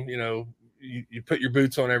town. You put your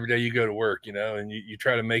boots on every day. You go to work. And you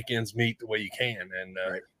try to make ends meet the way you can.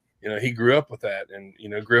 And he grew up with that, and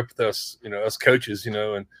grew up with us. Us coaches.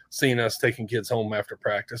 And seeing us taking kids home after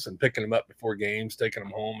practice and picking them up before games, taking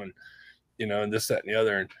them home, and and this, that, and the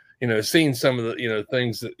other, and seeing some of the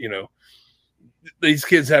things that these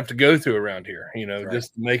kids have to go through around here.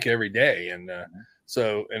 Just to make every day, and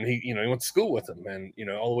so and he went to school with them, and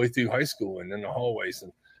all the way through high school and in the hallways,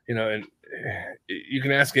 and and you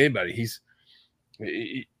can ask anybody.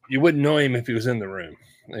 You wouldn't know him if he was in the room.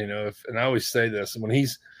 And I always say this,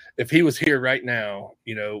 if he was here right now,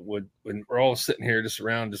 when we're all sitting here just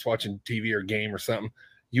around, just watching TV or a game or something,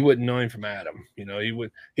 you wouldn't know him from Adam.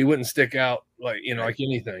 He wouldn't stick out like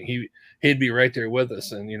anything. He'd be right there with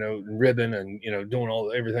us, and ribbon and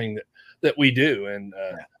doing everything that we do. And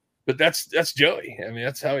but that's Joey.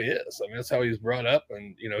 That's how he is. That's how he was brought up,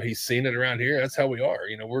 and he's seen it around here. That's how we are.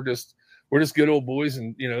 We're just good old boys,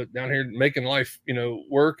 and down here making life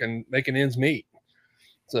work and making ends meet.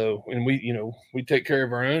 So, and we take care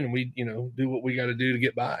of our own, and we do what we got to do to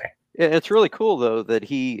get by. Yeah, it's really cool though that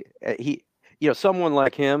he someone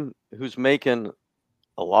like him who's making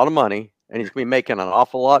a lot of money, and he's going to be making an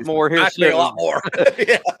awful lot more here soon. A lot more.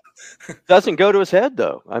 Yeah. Doesn't go to his head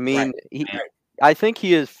though. I think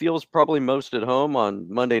he feels probably most at home on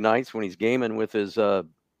Monday nights when he's gaming with his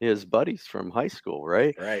buddies from high school,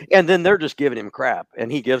 right? Right. And then they're just giving him crap,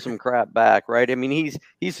 and he gives them crap back, right?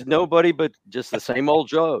 He's nobody but just the same old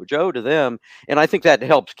Joe to them, and I think that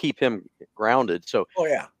helps keep him grounded. So,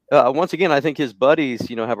 once again, I think his buddies,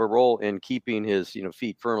 have a role in keeping his,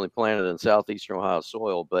 feet firmly planted in southeastern Ohio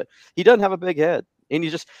soil, but he doesn't have a big head. And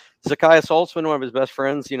Zacchaeus Holtzman, one of his best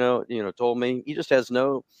friends, told me he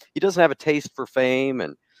doesn't have a taste for fame,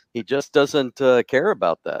 and he just doesn't care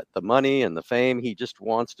about that, the money and the fame. He just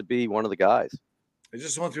wants to be one of the guys. He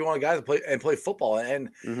just wants to be one of the guys that play football. And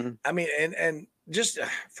and just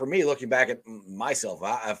for me, looking back at myself,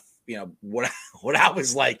 what I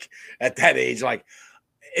was like at that age, like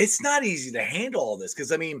it's not easy to handle all this because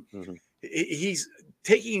he's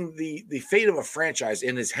taking the fate of a franchise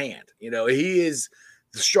in his hand. He is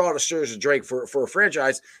the straw that stirs the drink for a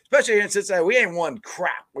franchise, especially here in Cincinnati. We ain't won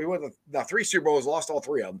crap. We won the 3 Super Bowls, lost all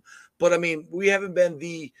 3 of them. But we haven't been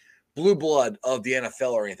the blue blood of the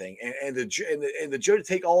NFL or anything, and the Joe to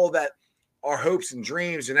take all of that, our hopes and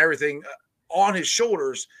dreams and everything on his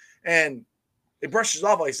shoulders, and it brushes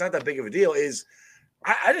off like it's not that big of a deal.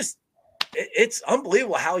 It's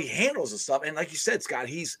unbelievable how he handles this stuff. And like you said, Scott,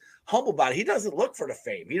 he's humble about it. He doesn't look for the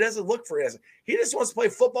fame. He doesn't look for it. He just wants to play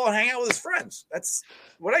football and hang out with his friends. That's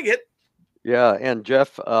what I get. Yeah, and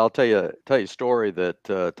Jeff, I'll tell you a story that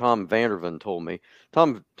Tom Vanderven told me.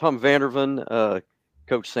 Tom Vanderven,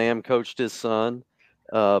 Coach Sam coached his son,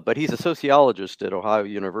 but he's a sociologist at Ohio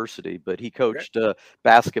University. But he coached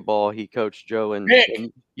basketball. He coached Joe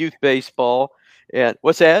in youth baseball. And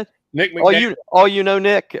what's that? Nick McNabb. You know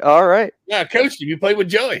Nick. All right. Yeah, I coached him. You played with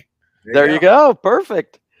Joey. There you go.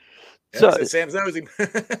 Perfect. Yeah, so Sam's knows him.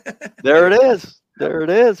 There it is. There it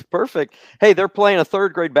is. Perfect. Hey, they're playing a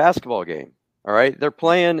third grade basketball game. All right. They're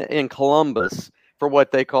playing in Columbus for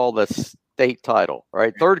what they call the state title. All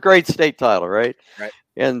right. Third grade state title. Right. Right.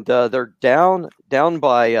 And they're down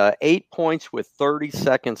by 8 points with 30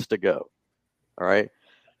 seconds to go. All right.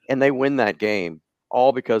 And they win that game.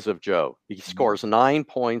 All because of Joe. He scores 9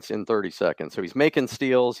 points in 30 seconds. So he's making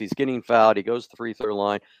steals. He's getting fouled. He goes to the free throw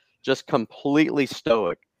line, just completely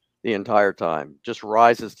stoic the entire time, just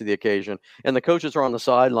rises to the occasion. And the coaches are on the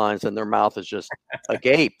sidelines and their mouth is just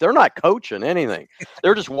agape. They're not coaching anything.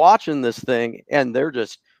 They're just watching this thing and they're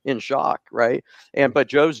just in shock, right? But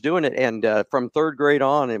Joe's doing it. And from third grade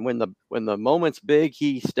on, and when the moment's big,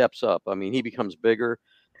 he steps up. I mean, he becomes bigger.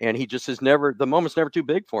 And he just the moment's never too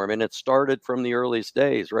big for him. And it started from the earliest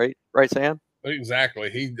days, right? Right, Sam? Exactly.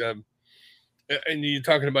 He, and you're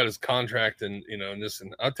talking about his contract and this,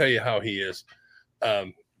 and I'll tell you how he is.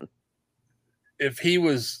 If he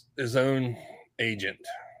was his own agent,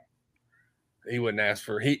 he wouldn't ask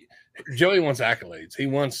for, Joey wants accolades. He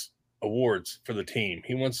wants awards for the team.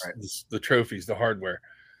 He wants the trophies, the hardware.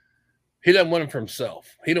 He doesn't want them for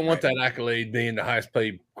himself. He don't want that accolade being the highest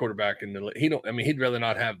paid quarterback in the. He'd rather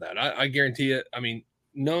not have that. I guarantee it. I mean,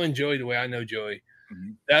 knowing Joey the way I know Joey,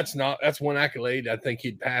 that's one accolade I think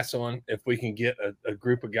he'd pass on if we can get a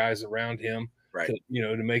group of guys around him,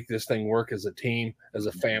 to make this thing work as a team, as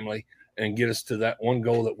a family, and get us to that one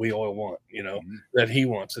goal that we all want. That he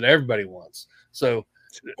wants, that everybody wants. So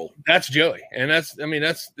that's Joey, and that's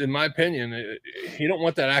in my opinion, he don't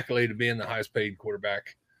want that accolade of being the highest paid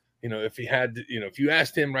quarterback. If he had, if you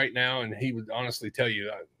asked him right now, and he would honestly tell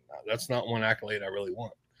you, that's not one accolade I really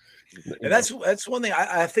want. And that's one thing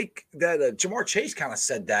I think that Jamar Chase kind of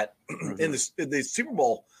said that in the Super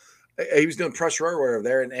Bowl. He was doing press row over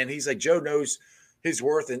there, and he's like, Joe knows his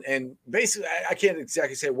worth, and basically, I can't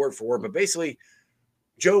exactly say word for word, but basically,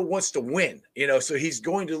 Joe wants to win. So he's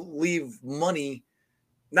going to leave money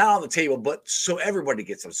not on the table, but so everybody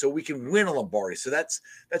gets them, so we can win a Lombardi. So that's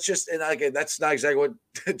just, and again, that's not exactly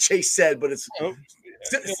what Chase said, but it's right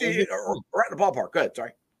in the ballpark. Go ahead,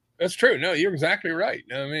 sorry. That's true. No, you're exactly right.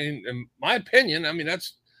 I mean, in my opinion,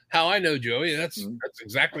 that's how I know Joey. That's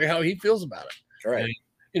exactly how he feels about it. All right.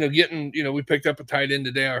 And, we picked up a tight end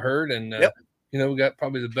today, I heard, and we got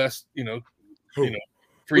probably the best, we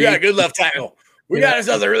got a good left tackle. We got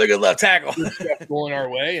ourselves a really good left tackle going our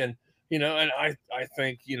way, and and I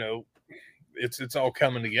think it's all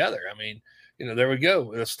coming together. I mean, there we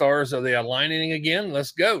go. The stars, are they aligning again?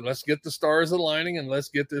 Let's go. Let's get the stars aligning and let's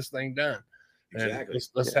get this thing done. Exactly. And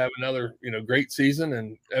let's have another great season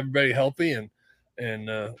and everybody healthy and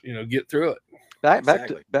get through it.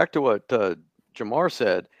 Back to what Jamar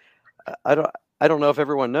said. I don't know if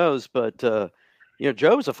everyone knows, but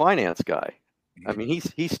Joe's a finance guy. I mean,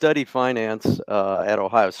 he studied finance at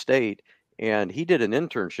Ohio State, and he did an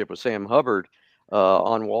internship with Sam Hubbard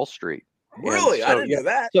on Wall Street. Really? So, I didn't know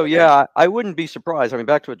that. So, I wouldn't be surprised. I mean,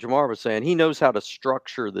 back to what Jamar was saying, he knows how to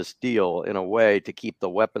structure this deal in a way to keep the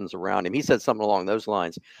weapons around him. He said something along those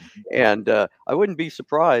lines. And I wouldn't be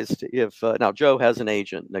surprised if now Joe has an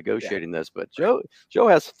agent negotiating this, but Joe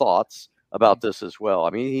has thoughts about this as well. I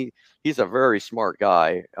mean, he's a very smart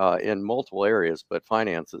guy in multiple areas, but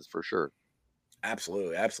finances for sure.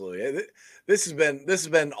 Absolutely. This has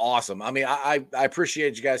been awesome. I mean, I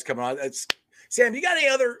appreciate you guys coming on. Sam, you got any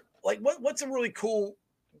other, like, what's a really cool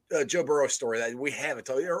Joe Burrow story that we haven't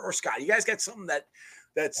told you, or Scott? You guys got something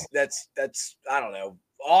that's I don't know,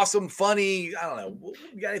 awesome, funny? I don't know.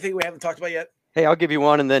 You got anything we haven't talked about yet? Hey, I'll give you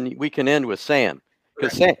one, and then we can end with Sam.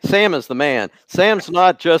 Because Sam is the man. Sam's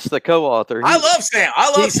not just the co-author. I love Sam.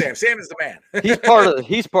 Sam. Sam is the man.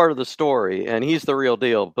 he's part of the story, and he's the real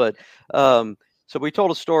deal. But so we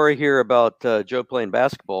told a story here about Joe playing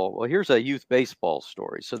basketball. Well, here's a youth baseball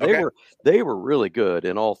story. So they were really good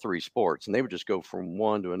in all three sports, and they would just go from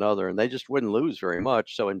one to another, and they just wouldn't lose very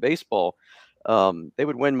much. So in baseball, They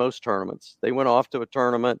would win most tournaments. They went off to a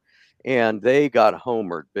tournament and they got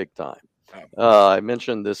homered big time. I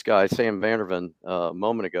mentioned this guy, Sam Vanderven, a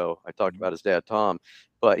moment ago. I talked about his dad, Tom,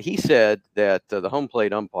 but he said that the home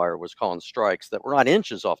plate umpire was calling strikes that were not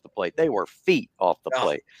inches off the plate. They were feet off the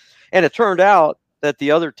plate. And it turned out that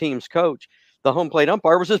the other team's coach, the home plate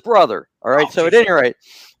umpire, was his brother. All right. So at any rate,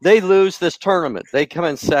 they lose this tournament. They come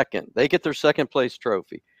in second. They get their second place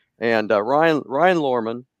trophy. And Ryan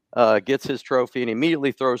Lorman gets his trophy and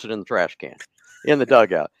immediately throws it in the trash can in the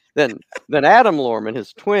dugout. Then Adam Lorman,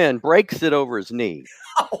 his twin, breaks it over his knee.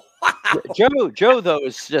 Oh, wow. Joe, though,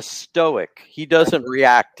 is just stoic. He doesn't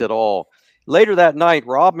react at all. Later that night,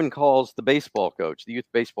 Robin calls the baseball coach, the youth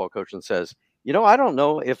baseball coach, and says, I don't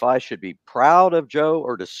know if I should be proud of Joe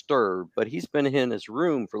or disturbed, but he's been in his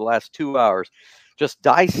room for the last 2 hours just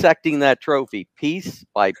dissecting that trophy piece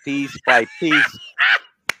by piece by piece.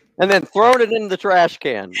 And then throwing it into the trash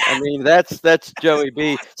can. I mean, that's Joey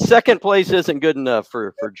B. Second place isn't good enough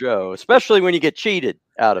for Joe, especially when you get cheated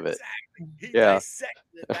out of it. Exactly. He Yeah. dissected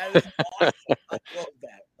it. That is awesome. I love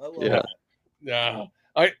that. I love that. Yeah.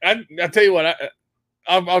 I tell you what,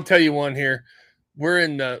 I'll tell you one here. We're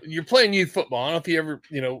in you're playing youth football. I don't know if you ever,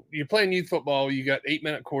 you're playing youth football. You got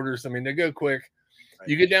 8-minute quarters. I mean, they go quick. Right.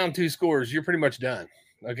 You get down 2 scores, you're pretty much done.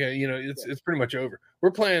 Okay, it's pretty much over.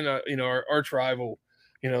 We're playing our arch rival,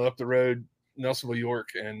 up the road, Nelsonville, York,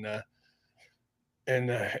 and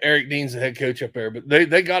Eric Dean's the head coach up there. But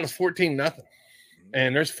they got us 14-0,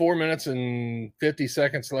 and there's 4 minutes and 50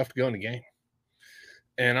 seconds left to go in the game.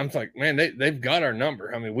 And I'm like, man, they've got our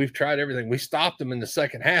number. I mean, we've tried everything. We stopped them in the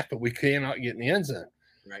second half, but we cannot get in the end zone.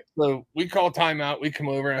 Right. So we call timeout. We come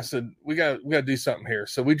over, and I said, we got to do something here.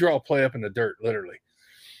 So we draw a play up in the dirt, literally.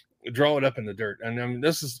 We draw it up in the dirt. And I mean,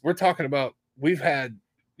 we're talking about, we've had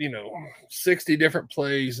 60 different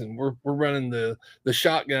plays, and we're running the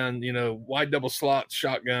shotgun, wide double slot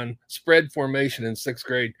shotgun spread formation in 6th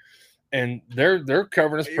grade, and they're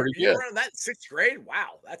covering us pretty good. Running that in 6th grade?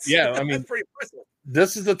 Wow, that's I mean, that's pretty impressive.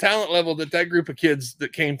 This is the talent level that group of kids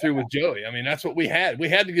that came through with Joey. I mean, that's what we had. We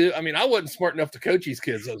had to go. I mean, I wasn't smart enough to coach these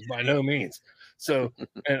kids, by no means. So,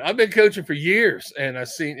 and I've been coaching for years, and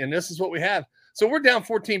and this is what we have. So we're down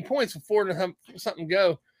 14 points with 4 to something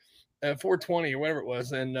go. 420 or whatever it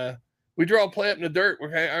was, and we draw a play up in the dirt. We're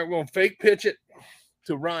going to fake pitch it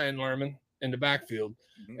to Ryan Lerman in the backfield.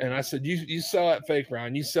 Mm-hmm. And I said, you saw it fake,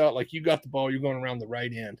 Ryan. You saw it like you got the ball. You're going around the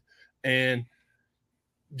right end. And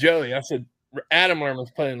Joey, I said, Adam Lerman's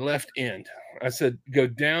playing left end. I said, go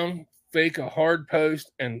down, fake a hard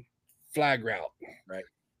post, and flag route. Right.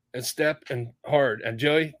 And step and hard. And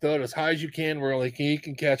Joey, throw it as high as you can where like he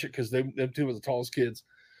can catch it, because them two are the tallest kids.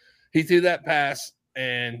 He threw that pass,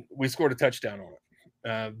 and we scored a touchdown on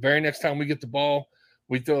it. Very next time we get the ball,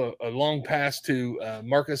 we throw a long pass to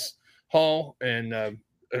Marcus Hall and a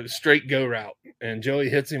straight go route, and Joey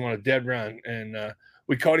hits him on a dead run. And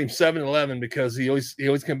we caught him 7-11 because he always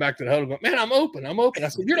came back to the huddle going, man, I'm open. I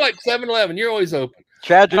said, you're like 7-11. You're always open.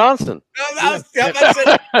 Chad Johnson. Marcus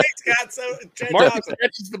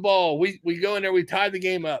catches the ball. We go in there. We tie the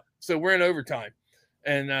game up. So we're in overtime.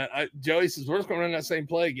 And Joey says, we're just going to run that same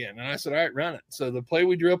play again. And I said, all right, run it. So the play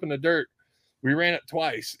we drew up in the dirt, we ran it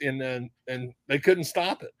twice, and they couldn't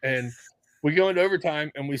stop it. And we go into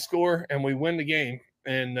overtime, and we score, and we win the game.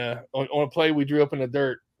 And on a play we drew up in the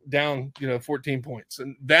dirt, down 14 points.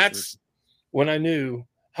 And that's when I knew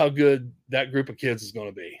how good that group of kids is going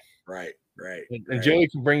to be. Right. And Joey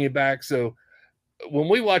can bring you back. So when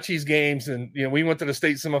we watch these games, and we went to the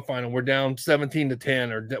state semifinal, we're down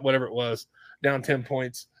 17-10 or whatever it was, down 10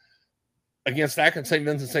 points against Akron St.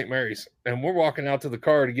 Vincent St. Mary's, and we're walking out to the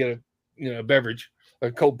car to get a beverage,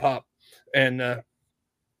 a cold pop, and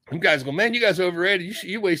you guys go, man, you guys are overrated.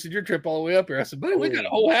 You wasted your trip all the way up here. I said, buddy, we got a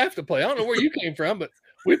whole half to play. I don't know where you came from, but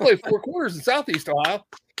we played 4 quarters in Southeast Ohio,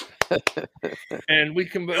 and we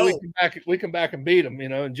come back and beat them,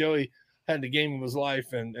 and Joey had the game of his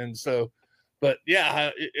life, and so. But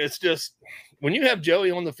yeah, it's just when you have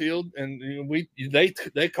Joey on the field, and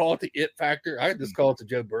they call it the it factor. I just call it the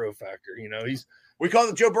Joe Burrow factor. We call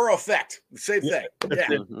it the Joe Burrow effect. Same thing.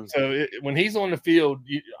 Yeah. So when he's on the field,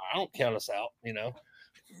 I don't count us out.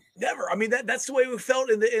 Never. I mean that's the way we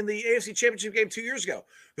felt in the AFC Championship game 2 years ago.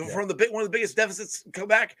 Yeah. From one of the biggest deficits come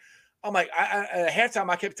back. I'm like, at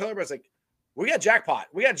halftime, I kept telling everybody, I was like, we got jackpot.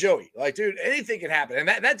 We got Joey. Like, dude, anything can happen. And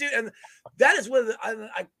that dude, and that is what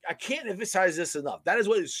I can't emphasize this enough. That is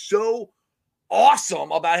what is so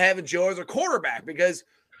awesome about having Joe as a quarterback, because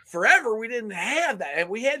forever we didn't have that. And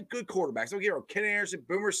we had good quarterbacks. Don't get me wrong, Ken Anderson,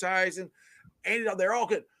 Boomer Esiason, and they're all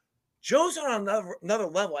good. Joe's on another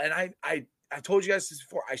level. And I told you guys this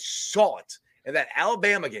before. I saw it. in that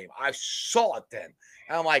Alabama game. I saw it then.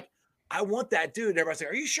 And I'm like, I want that dude. And everybody's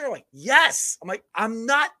like, are you sure? I'm like, yes. I'm like, I'm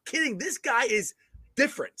not kidding. This guy is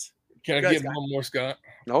different. Can I give one more, Scott?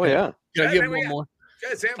 Oh, yeah. Can I give one more?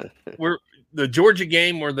 Yeah, Sam. We're the Georgia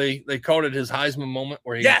game where they called it his Heisman moment,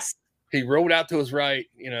 where he rolled out to his right,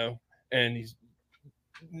 and he's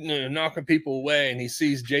knocking people away, and he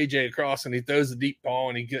sees JJ across, and he throws the deep ball,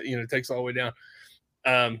 and he takes all the way down.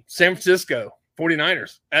 San Francisco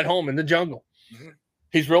 49ers at home in the jungle. Mm-hmm.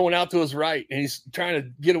 He's rolling out to his right, and he's trying to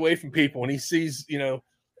get away from people, and he sees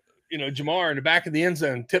Jamar in the back of the end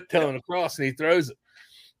zone tiptoeing across, and he throws it.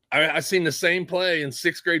 I seen the same play in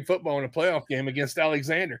sixth grade football in a playoff game against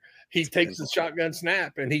Alexander. He takes the shotgun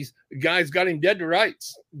snap, and the guy's got him dead to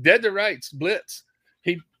rights, blitz.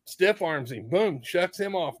 He stiff arms him, boom, shucks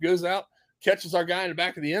him off, goes out, catches our guy in the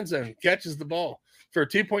back of the end zone, catches the ball for a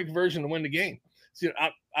 2-point conversion to win the game. So,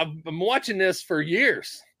 I've been watching this for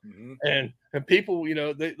years, and people,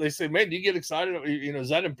 they say, man, do you get excited? Is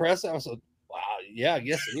that impressive? I said, wow, yeah, I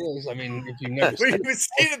guess it is. I mean, if you never we've been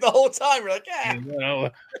seeing it the whole time. We're like, yeah,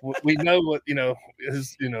 we know what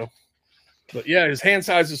is, but yeah, his hand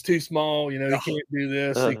size is too small. He can't do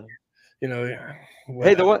this.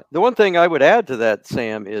 Hey, the one thing I would add to that,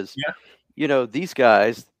 Sam, is these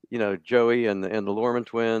guys, Joey and the Lorman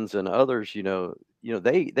twins and others,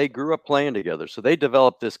 they grew up playing together, so they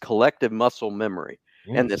developed this collective muscle memory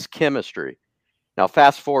and this chemistry. Now,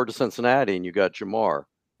 fast forward to Cincinnati, and you got Jamar.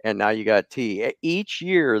 And now you got T. Each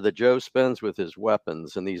year that Joe spends with his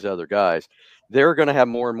weapons and these other guys, they're going to have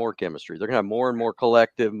more and more chemistry. They're going to have more and more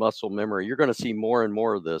collective muscle memory. You're going to see more and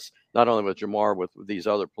more of this, not only with Jamar, with these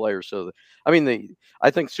other players. So, I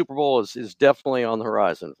think Super Bowl is definitely on the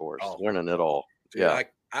horizon for us, winning it all. Yeah,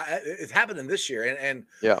 it's happening this year, and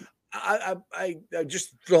yeah. I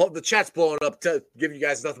just the chat's blowing up to give you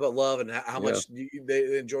guys nothing but love and how much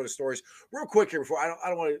they enjoy the stories. Real quick here before I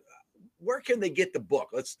don't want to. Where can they get the book?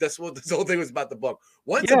 That's what this whole thing was about, the book.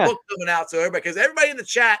 When's the book coming out? So because everybody in the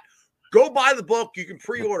chat, go buy the book. You can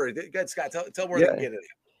pre-order it. Go, Scott, tell where they can get it.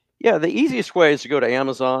 Yeah, the easiest way is to go to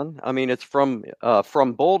Amazon. I mean, it's from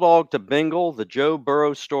Bulldog to Bengal, the Joe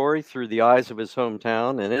Burrow story through the eyes of his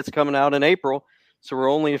hometown, and it's coming out in April. So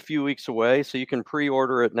we're only a few weeks away. So you can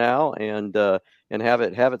pre-order it now and have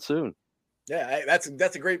it soon. Yeah, that's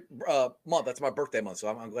a great month. That's my birthday month, so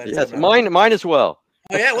I'm glad. Yes, mine as well.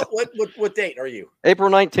 Oh yeah, what date are you? April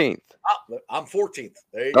 19th. Oh, I'm 14th.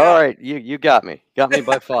 There you go. All right, you got me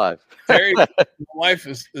by 5. Terry, my wife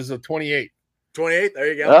is a 28. 28.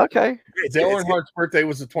 There you go. Okay. Dale Earnhardt's birthday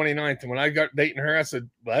was the 29th, and when I got dating her, I said,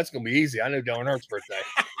 "Well, that's gonna be easy. I know Dale Earnhardt's birthday."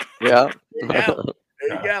 Yeah. There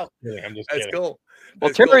you go. Yeah, I'm just That's kidding. cool.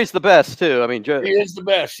 Well, Terry's the best too. I mean, Joe. She is the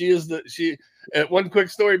best. One quick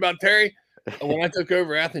story about Terry. When I took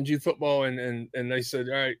over Athens youth football and they said,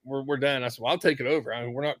 all right, we're done. I said, well, I'll take it over. I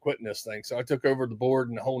mean, we're not quitting this thing. So I took over the board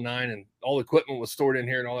and the whole 9, and all the equipment was stored in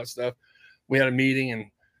here and all that stuff. We had a meeting, and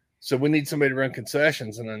so we need somebody to run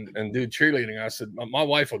concessions and do cheerleading. I said, my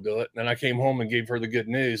wife will do it. And then I came home and gave her the good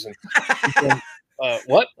news. And she said,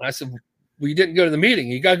 what? I said, well, you didn't go to the meeting.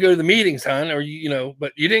 You got to go to the meetings, hon, or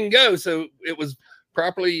but you didn't go. So it was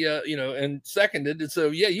properly, and seconded. And so,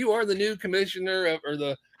 yeah, you are the new commissioner or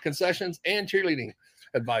the concessions and cheerleading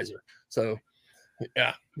advisor. So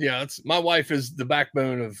yeah, it's my wife is the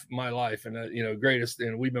backbone of my life, and greatest,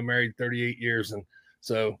 and we've been married 38 years, and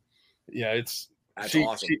so yeah, that's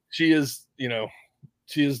awesome. She is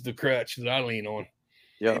she is the crutch that I lean on.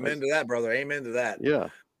 Yeah, amen to that, brother. Amen to that. Yeah.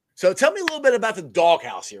 So tell me a little bit about the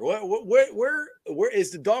doghouse here. Where is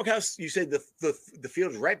the doghouse? You said the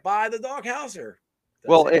field is right by the doghouse, or?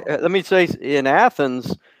 Well, let me say, in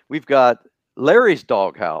Athens, we've got Larry's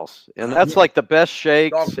Doghouse, and that's like the best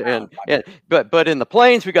shakes. But in the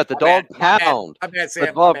Plains, we got the Dog Pound.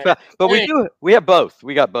 But we have both.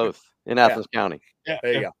 We got both in Athens County. Yeah,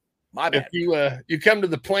 there you go. My bad. If you come to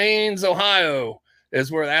the Plains, Ohio,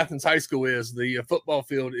 is where Athens High School is. The football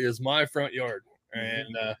field is my front yard, and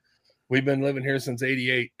we've been living here since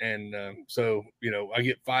 '88, and so I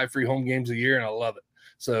get 5 free home games a year, and I love it.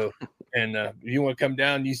 So, and you want to come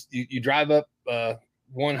down, you drive up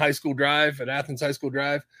one high school drive at Athens High School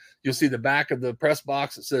Drive, you'll see the back of the press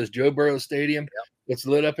box that says Joe Burrow Stadium. Yep. It's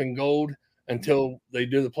lit up in gold until they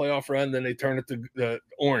do the playoff run. Then they turn it to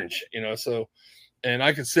orange, so, and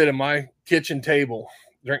I could sit at my kitchen table,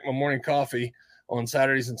 drink my morning coffee on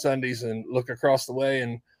Saturdays and Sundays and look across the way,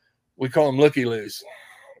 and we call them looky-loos.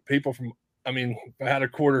 People I had a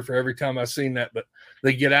quarter for every time I've seen that, but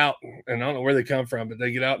they get out, and I don't know where they come from, but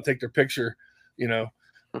they get out and take their picture,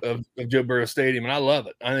 of Joe Burrow Stadium, and I love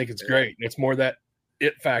it. I think it's great. It's more that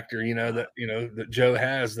it factor, that Joe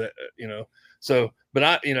has, that So,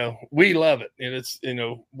 but we love it. And it's,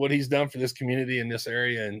 what he's done for this community in this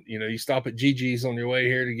area. And, you stop at Gigi's on your way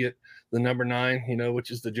here to get the number 9,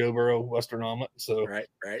 which is the Joe Burrow Western omelet. So, right.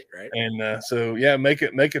 And so, yeah, make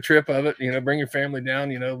a trip of it, bring your family down.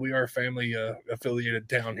 We are a family affiliated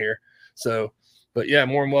town here. So, but yeah,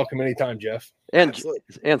 more than welcome anytime, Jeff. And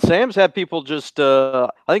Sam's had people just, I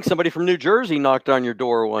think somebody from New Jersey knocked on your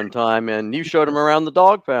door one time, and you showed them around the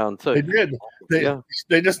dog pound. So they did.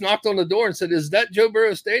 They just knocked on the door and said, "Is that Joe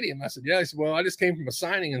Burrow Stadium?" I said, "Yeah." I said, "Well, I just came from a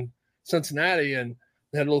signing in Cincinnati, and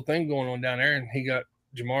they had a little thing going on down there, and he got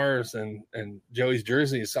Jamar's and Joey's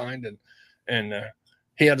jersey signed, and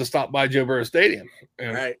he had to stop by Joe Burrow Stadium."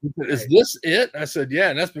 And right. He said, "Is this it?" I said,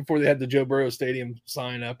 "Yeah." And that's before they had the Joe Burrow Stadium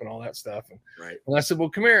sign up and all that stuff. And I said, "Well,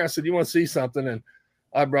 come here." I said, "You want to see something?" And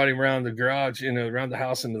I brought him around the garage, around the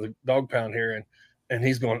house into the dog pound here. And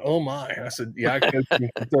he's going, "Oh my." I said, "Yeah, I coached him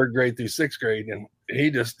from 3rd grade through 6th grade." And he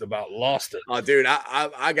just about lost it. Oh, dude,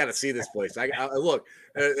 I got to see this place. I look,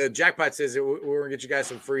 Jackpot says we're going to get you guys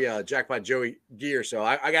some free Jackpot Joey gear. So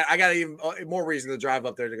I got even more reason to drive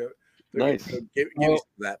up there to go. Nice. Give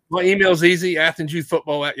that. My email's easy,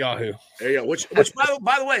 AthensYouthFootball@Yahoo. There you go. Which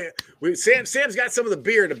by the way, Sam's got some of the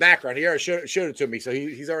beer in the background. He already showed it to me, so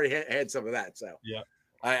he's already had some of that. So yeah,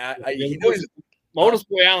 he knows. My oldest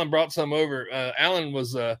boy Alan brought some over. Alan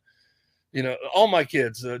was, all my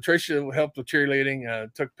kids. Tricia helped with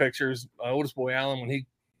cheerleading, took pictures. My oldest boy Alan, when he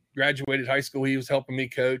graduated high school, he was helping me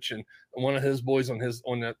coach, and one of his boys on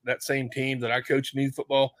that same team that I coached in youth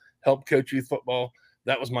football helped coach youth football.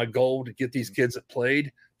 That was my goal, to get these kids that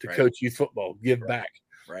played to coach youth football, give back.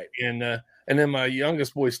 Right. And then my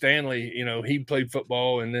youngest boy Stanley, he played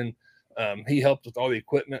football, and then he helped with all the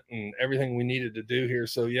equipment and everything we needed to do here.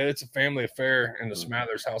 So yeah, it's a family affair in the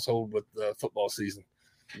Smathers household with the football season.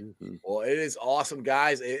 Mm-hmm. Well, it is awesome,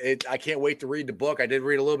 guys. I can't wait to read the book. I did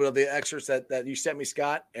read a little bit of the excerpts that you sent me,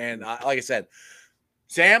 Scott. And like I said,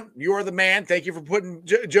 Sam, you are the man. Thank you for putting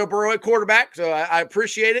Joe Burrow at quarterback. So I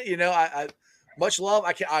appreciate it. I much love.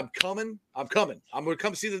 I'm coming. I'm going to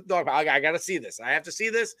come see the dog. I got to see this. I have to see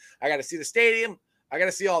this. I got to see the stadium. I got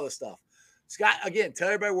to see all this stuff. Scott, again, tell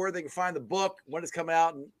everybody where they can find the book, when it's coming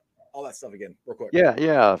out, and all that stuff again, real quick.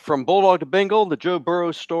 Yeah. From Bulldog to Bengal, the Joe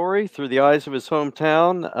Burrow story through the eyes of his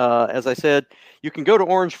hometown. As I said, you can go to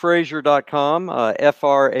orangefraser.com,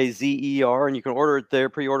 Frazer, and you can order it there,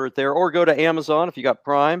 pre-order it there, or go to Amazon if you got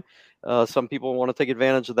Prime. Some people want to take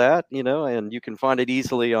advantage of that, and you can find it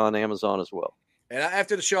easily on Amazon as well. And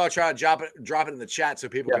after the show, I'll try to drop it in the chat so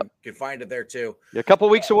people can find it there too. Yeah, a couple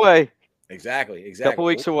weeks away. Exactly. A couple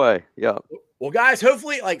weeks away. Yeah. Well, guys,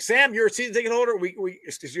 hopefully, like Sam, you're a season ticket holder.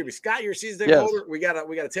 Excuse me, Scott, you're a season ticket holder. We got to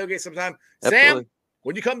tailgate sometime. Absolutely. Sam,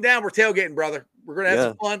 when you come down, we're tailgating, brother. We're gonna have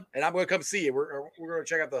some fun, and I'm gonna come see you. We're gonna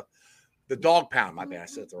check out the dog pound. My bad, I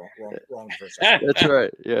said it wrong for a second. That's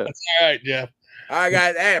right. Yeah. That's all right, Jeff. All right,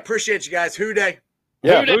 guys. Hey, I appreciate you guys. Who day?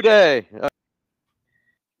 Yeah. Who day?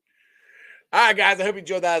 All right, guys, I hope you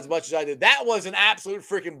enjoyed that as much as I did. That was an absolute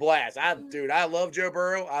freaking blast. I love Joe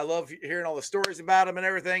Burrow. I love hearing all the stories about him and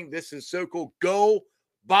everything. This is so cool. Go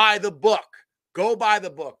buy the book. Go buy the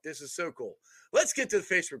book. This is so cool. Let's get to the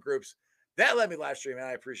Facebook groups. That let me live stream, and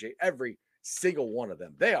I appreciate every single one of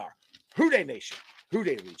them. They are Who Day Nation, Who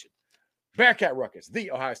Day Legion, Bearcat Ruckus,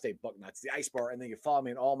 the Ohio State Bucknuts, the Ice Bar, and then you can follow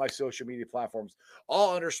me on all my social media platforms,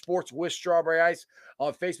 all under Sports with Strawberry Ice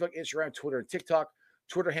on Facebook, Instagram, Twitter, and TikTok.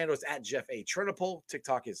 Twitter handle is at Jeff A. Trinopole.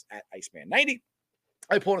 TikTok is at Iceman90.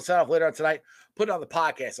 I'm pulling a sign off later on tonight. Put it on the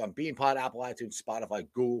podcast on BeanPod, Apple, iTunes, Spotify,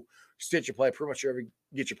 Google, Stitcher Play, pretty much wherever you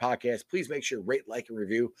get your podcast. Please make sure to rate, like, and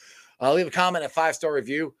review. Leave a comment, a 5-star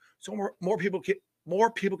review, so more people can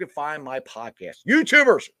find my podcast.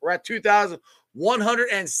 YouTubers, we're at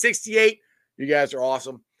 2,168. You guys are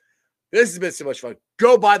awesome. This has been so much fun.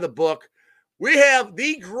 Go buy the book. We have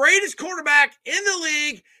the greatest quarterback in the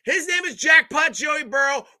league. His name is Jackpot Joey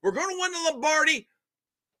Burrow. We're going to win the Lombardi.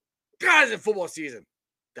 God, it's a football season.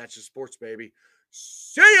 That's just sports, baby.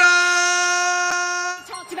 See ya! We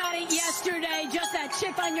talked about it yesterday, just that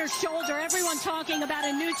chip on your shoulder. Everyone talking about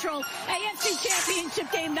a neutral AFC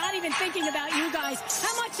championship game, not even thinking about you guys.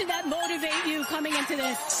 How much did that motivate you coming into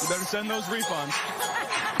this? You better send those refunds.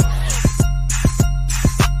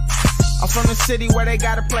 I'm from the city where they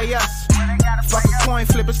gotta play us. Fuck a coin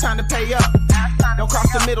flip, it's time to pay up. Don't cross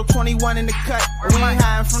the middle, 21 in the cut. We ain't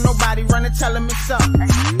hiding from nobody, run and tell them it's up.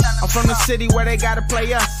 I'm from the city where they gotta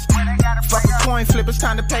play us. Fuck a coin flip, it's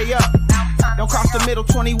time to pay up. Don't cross the middle,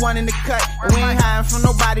 21 in the cut. And we ain't hiding from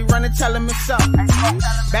nobody, run and tell them it's up.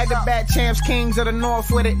 Back-to-back champs, kings of the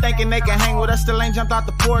north with it. Thinking they can hang with us, still ain't jumped out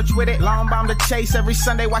the porch with it. Long bomb to chase every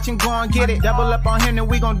Sunday, watch him go and get it. Double up on him, then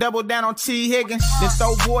we gon' double down on T. Higgins. Then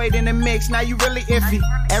throw Boyd in the mix, now you really iffy.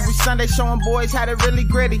 Every Sunday showing boys how to really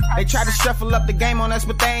gritty. They try to shuffle up the game on us,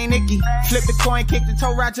 but they ain't icky. Flip the coin, kick the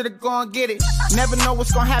toe right to the go and get it. Never know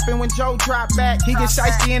what's gonna happen when Joe drop back. He get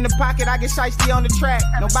shiesty in the pocket, I get shiesty on the track.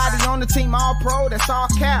 Nobody on the team all pro, that's all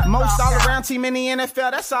cap. Most all around team in the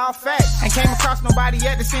NFL, that's all fact. Ain't came across nobody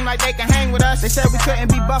yet that seem like they can hang with us. They said we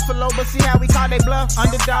couldn't be Buffalo, but see how we call they bluff.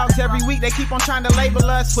 Underdogs every week, they keep on trying to label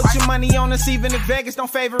us. Put your money on us, even if Vegas don't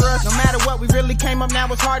favor us. No matter what, we really came up, now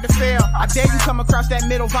it's hard to fail. I dare you come across that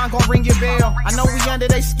middle, Von gon' ring your bell. I know we under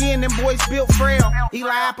they skin, them boys built frail.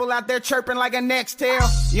 Eli Apple out there chirping like a next tail.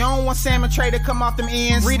 You don't want Salmon Trey to come off them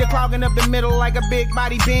ends. Rita clogging up the middle like a big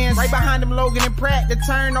body Benz. Right behind them Logan and Pratt, the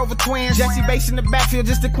turnover twins. Jesse Bates in the backfield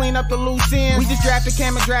just to clean up the loose ends. We just drafted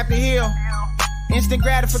Cam and drafted Hill. Instant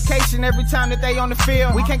gratification every time that they on the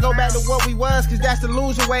field. We can't go back to what we was, cause that's the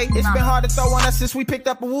loser way. It's been hard to throw on us since we picked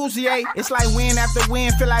up a Woozy. It's like win after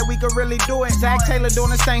win, feel like we could really do it. Zach Taylor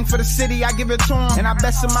doing his thing for the city, I give it to him. And I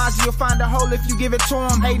bet Samaji will find a hole if you give it to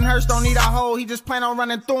him. Hayden Hurst don't need a hole, he just plan on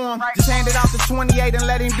running through him. Just hand it off to 28 and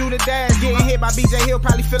let him do the dash. Getting hit by BJ Hill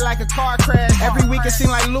probably feel like a car crash. Every week it seem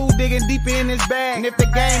like Lou digging deeper in his bag. And if the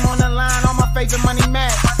game on the line, all my favorite money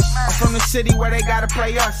match. I'm from the city where they gotta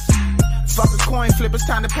play us. Fuck a coin flip, it's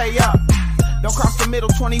time to pay up. Don't cross the middle,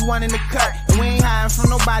 21 in the cut. And we ain't hiding from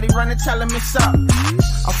nobody, run and tell them it's up.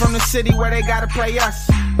 I'm from the city where they gotta play us.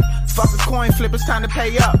 Fuck a coin flip, it's time to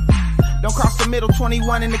pay up. Don't cross the middle,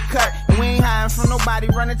 21 in the cut. And we ain't hiding from nobody,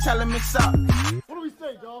 run and tell them it's up.